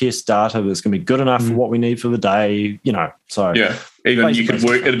our test data that's going to be good enough for what we need for the day, So yeah, even you could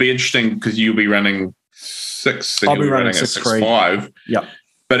work. It'll be interesting because you'll be running 6. I'll be running at 6.5. Yeah,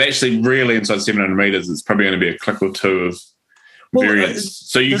 but actually, really inside 700 meters, it's probably going to be a click or two of variance.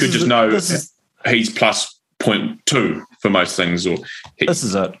 So you could just know he's plus 0.2 for most things, or this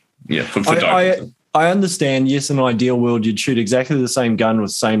is it. Yeah, for I understand. Yes, in an ideal world, you'd shoot exactly the same gun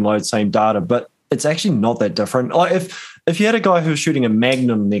with same load, same data, but it's actually not that different. Like if you had a guy who's shooting a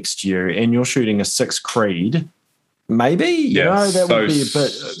Magnum next year and you're shooting a 6 Creed, maybe that would be a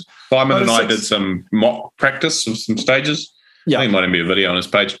bit. Simon and I did some mock practice of some stages. Yeah, I think it might even be a video on his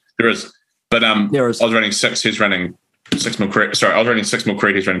page. There is, but there is. I was running 6. He's running 6 mil Creed. Sorry, I was running 6 mil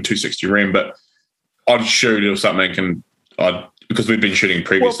Creed. He's running 260 rem, but I'd shoot or something, and because we'd been shooting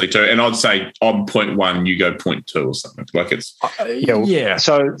previously too, and I'd say I'm 0.1, you go 0.2 or something. Like it's yeah.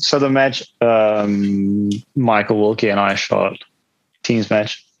 So the match, Michael Wilkie and I shot teams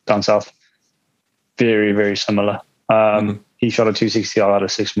match down south, very very similar. He shot a 260 out of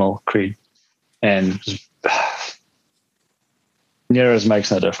 6 mil Creed, and nearest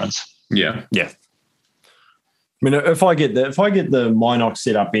makes no difference. Yeah. I mean, if I get the Minox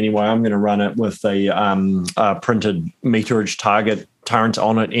set up anyway, I'm going to run it with a printed meterage target turret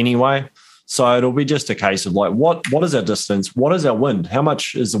on it anyway. So it'll be just a case of like, what is our distance? What is our wind? How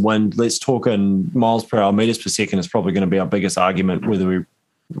much is the wind? Let's talk in miles per hour. Meters per second is probably going to be our biggest argument.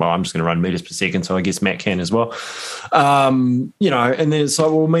 I'm just going to run meters per second, so I guess Matt can as well. And then it's like,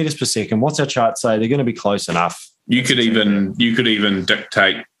 well, meters per second. What's our chart say? They're going to be close enough. You could even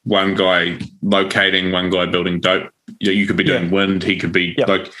dictate one guy locating, one guy building dope. You could be doing wind. He could be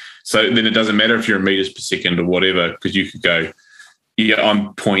so then it doesn't matter if you're in meters per second or whatever, because you could go,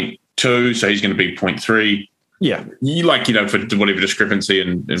 I'm 0.2, so he's going to be 0.3. Yeah. For whatever discrepancy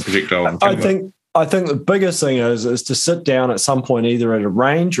in projectile. I think the biggest thing is to sit down at some point, either at a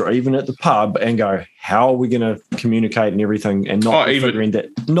range or even at the pub, and go, how are we going to communicate and everything, and not figuring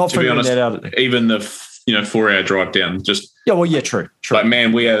that out. Even the 4-hour drive down, just true. Like,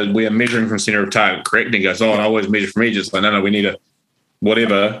 man, we are measuring from center of target, correct? And he goes, and I always measure from edges. Like, no, we need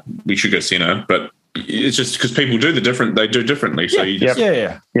whatever. We should go center, but it's just because people do they do differently. So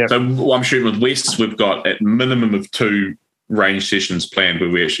So I'm shooting with West. We've got at minimum of 2 range sessions planned where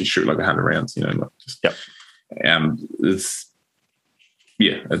we actually shoot like 100 rounds. It's that's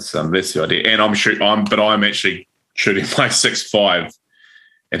the idea. And I'm actually shooting my 6.5.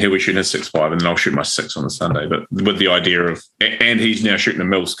 And he'll be shooting his 6.5, and then I'll shoot my 6 on the Sunday. But with the idea of, and he's now shooting a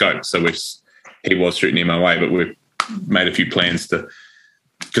mil scope, so he was shooting MOA, but we've made a few plans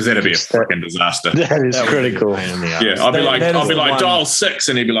because that'd be a freaking disaster. That is critical. Yeah, I'll be like dial 6,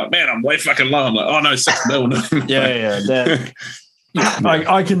 and he'd be like, man, I'm way fucking low. I'm like, oh no, 6 mil.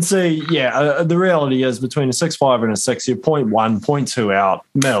 I can see. The reality is between a 6.5 and a 6, you're 0.1, 0.2 out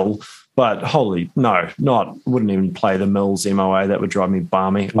mil. But wouldn't even play the Mills MOA. That would drive me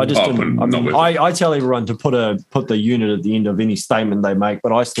balmy. I just I tell everyone to put the unit at the end of any statement they make,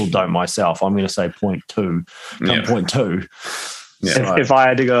 but I still don't myself. I'm going to say 0.2, 0.2. Yeah. So, if I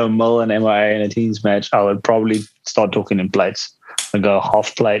had to go Mill and MOA in a teams match, I would probably start talking in plates and go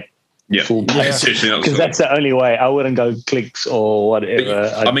half plate. Full plate, because that's the only way. I wouldn't go clicks or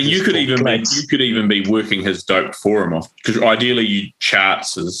whatever. You could even be working his dope for him off, because ideally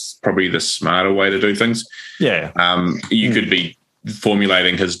charts is probably the smarter way to do things. Yeah. You could be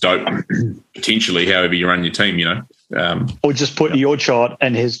formulating his dope potentially however you run your team. Or just put your chart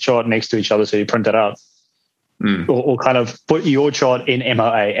and his chart next to each other, so you print it out. Or kind of put your chart in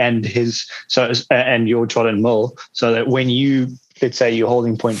MOA and and your chart in Mill, so that when let's say you're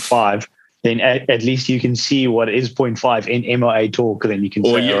holding 0.5, then at least you can see what is 0.5 in MOA talk. Then you can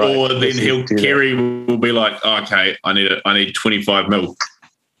then Kerry will be like, okay, I need 25 mil.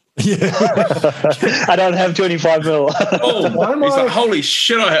 Yeah. I don't have 25 mil. He's like, holy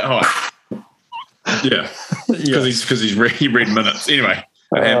shit, I hit high. Yeah. Because he read minutes. Anyway.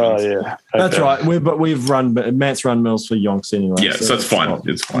 Yeah. That's right. We've run, Matt's run mills for Yonks anyway. Yeah, so it's fine.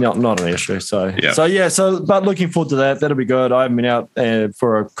 It's fine. Not an issue. So but looking forward to that. That'll be good. I haven't been out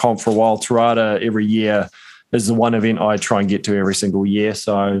for a comp for a while. Tarada every year is the one event I try and get to every single year.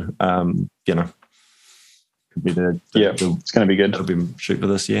 So could be it's going to be good. It'll be shoot for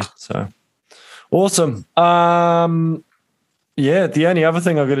this year. So awesome. The only other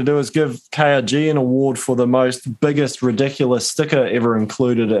thing I've got to do is give KRG an award for the biggest ridiculous sticker ever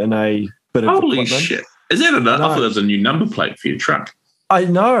included in a bit of Holy equipment. shit. Is that enough? No. I thought there was a new number plate for your truck. I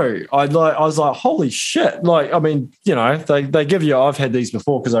know. I was like, holy shit. Like, I mean, they give you, I've had these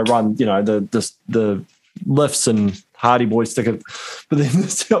before because I run, the lifts and Hardy Boy sticker. But then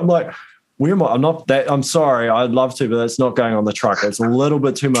I'm like, where am I? I'm sorry, I'd love to, but that's not going on the truck. It's a little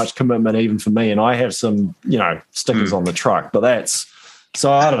bit too much commitment even for me. And I have some, stickers on the truck, but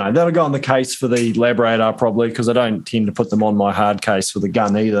so I don't know. That'll go on the case for the lab radar probably, because I don't tend to put them on my hard case for the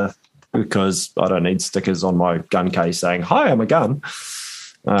gun either, because I don't need stickers on my gun case saying, hi, I'm a gun.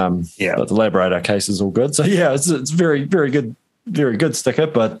 But the lab radar case is all good. So it's very, very good, very good sticker,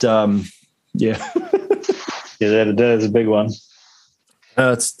 but that is a big one.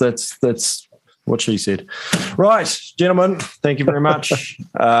 That's what she said. Right, gentlemen, thank you very much.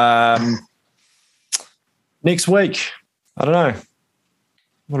 Next week, I don't know.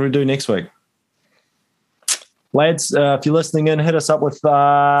 What do we do next week? Lads, if you're listening in, hit us up with... no,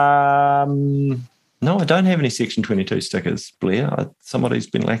 I don't have any Section 22 stickers, Blair. Somebody's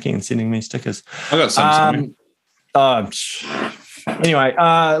been lacking in sending me stickers. I got some. Anyway,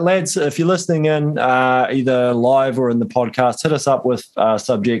 lads, if you're listening in either live or in the podcast, hit us up with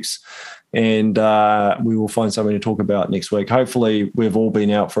subjects and we will find something to talk about next week. Hopefully we've all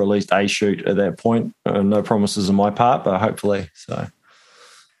been out for at least a shoot at that point. No promises on my part, but hopefully. So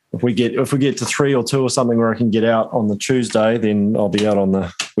if we get to 3 or 2 or something where I can get out on the Tuesday, then I'll be out on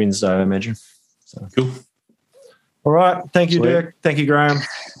the Wednesday, I imagine. So cool. All right. Thank you, Dirk. Thank you, Graeme.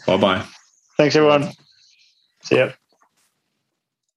 Bye-bye. Thanks, everyone. See ya.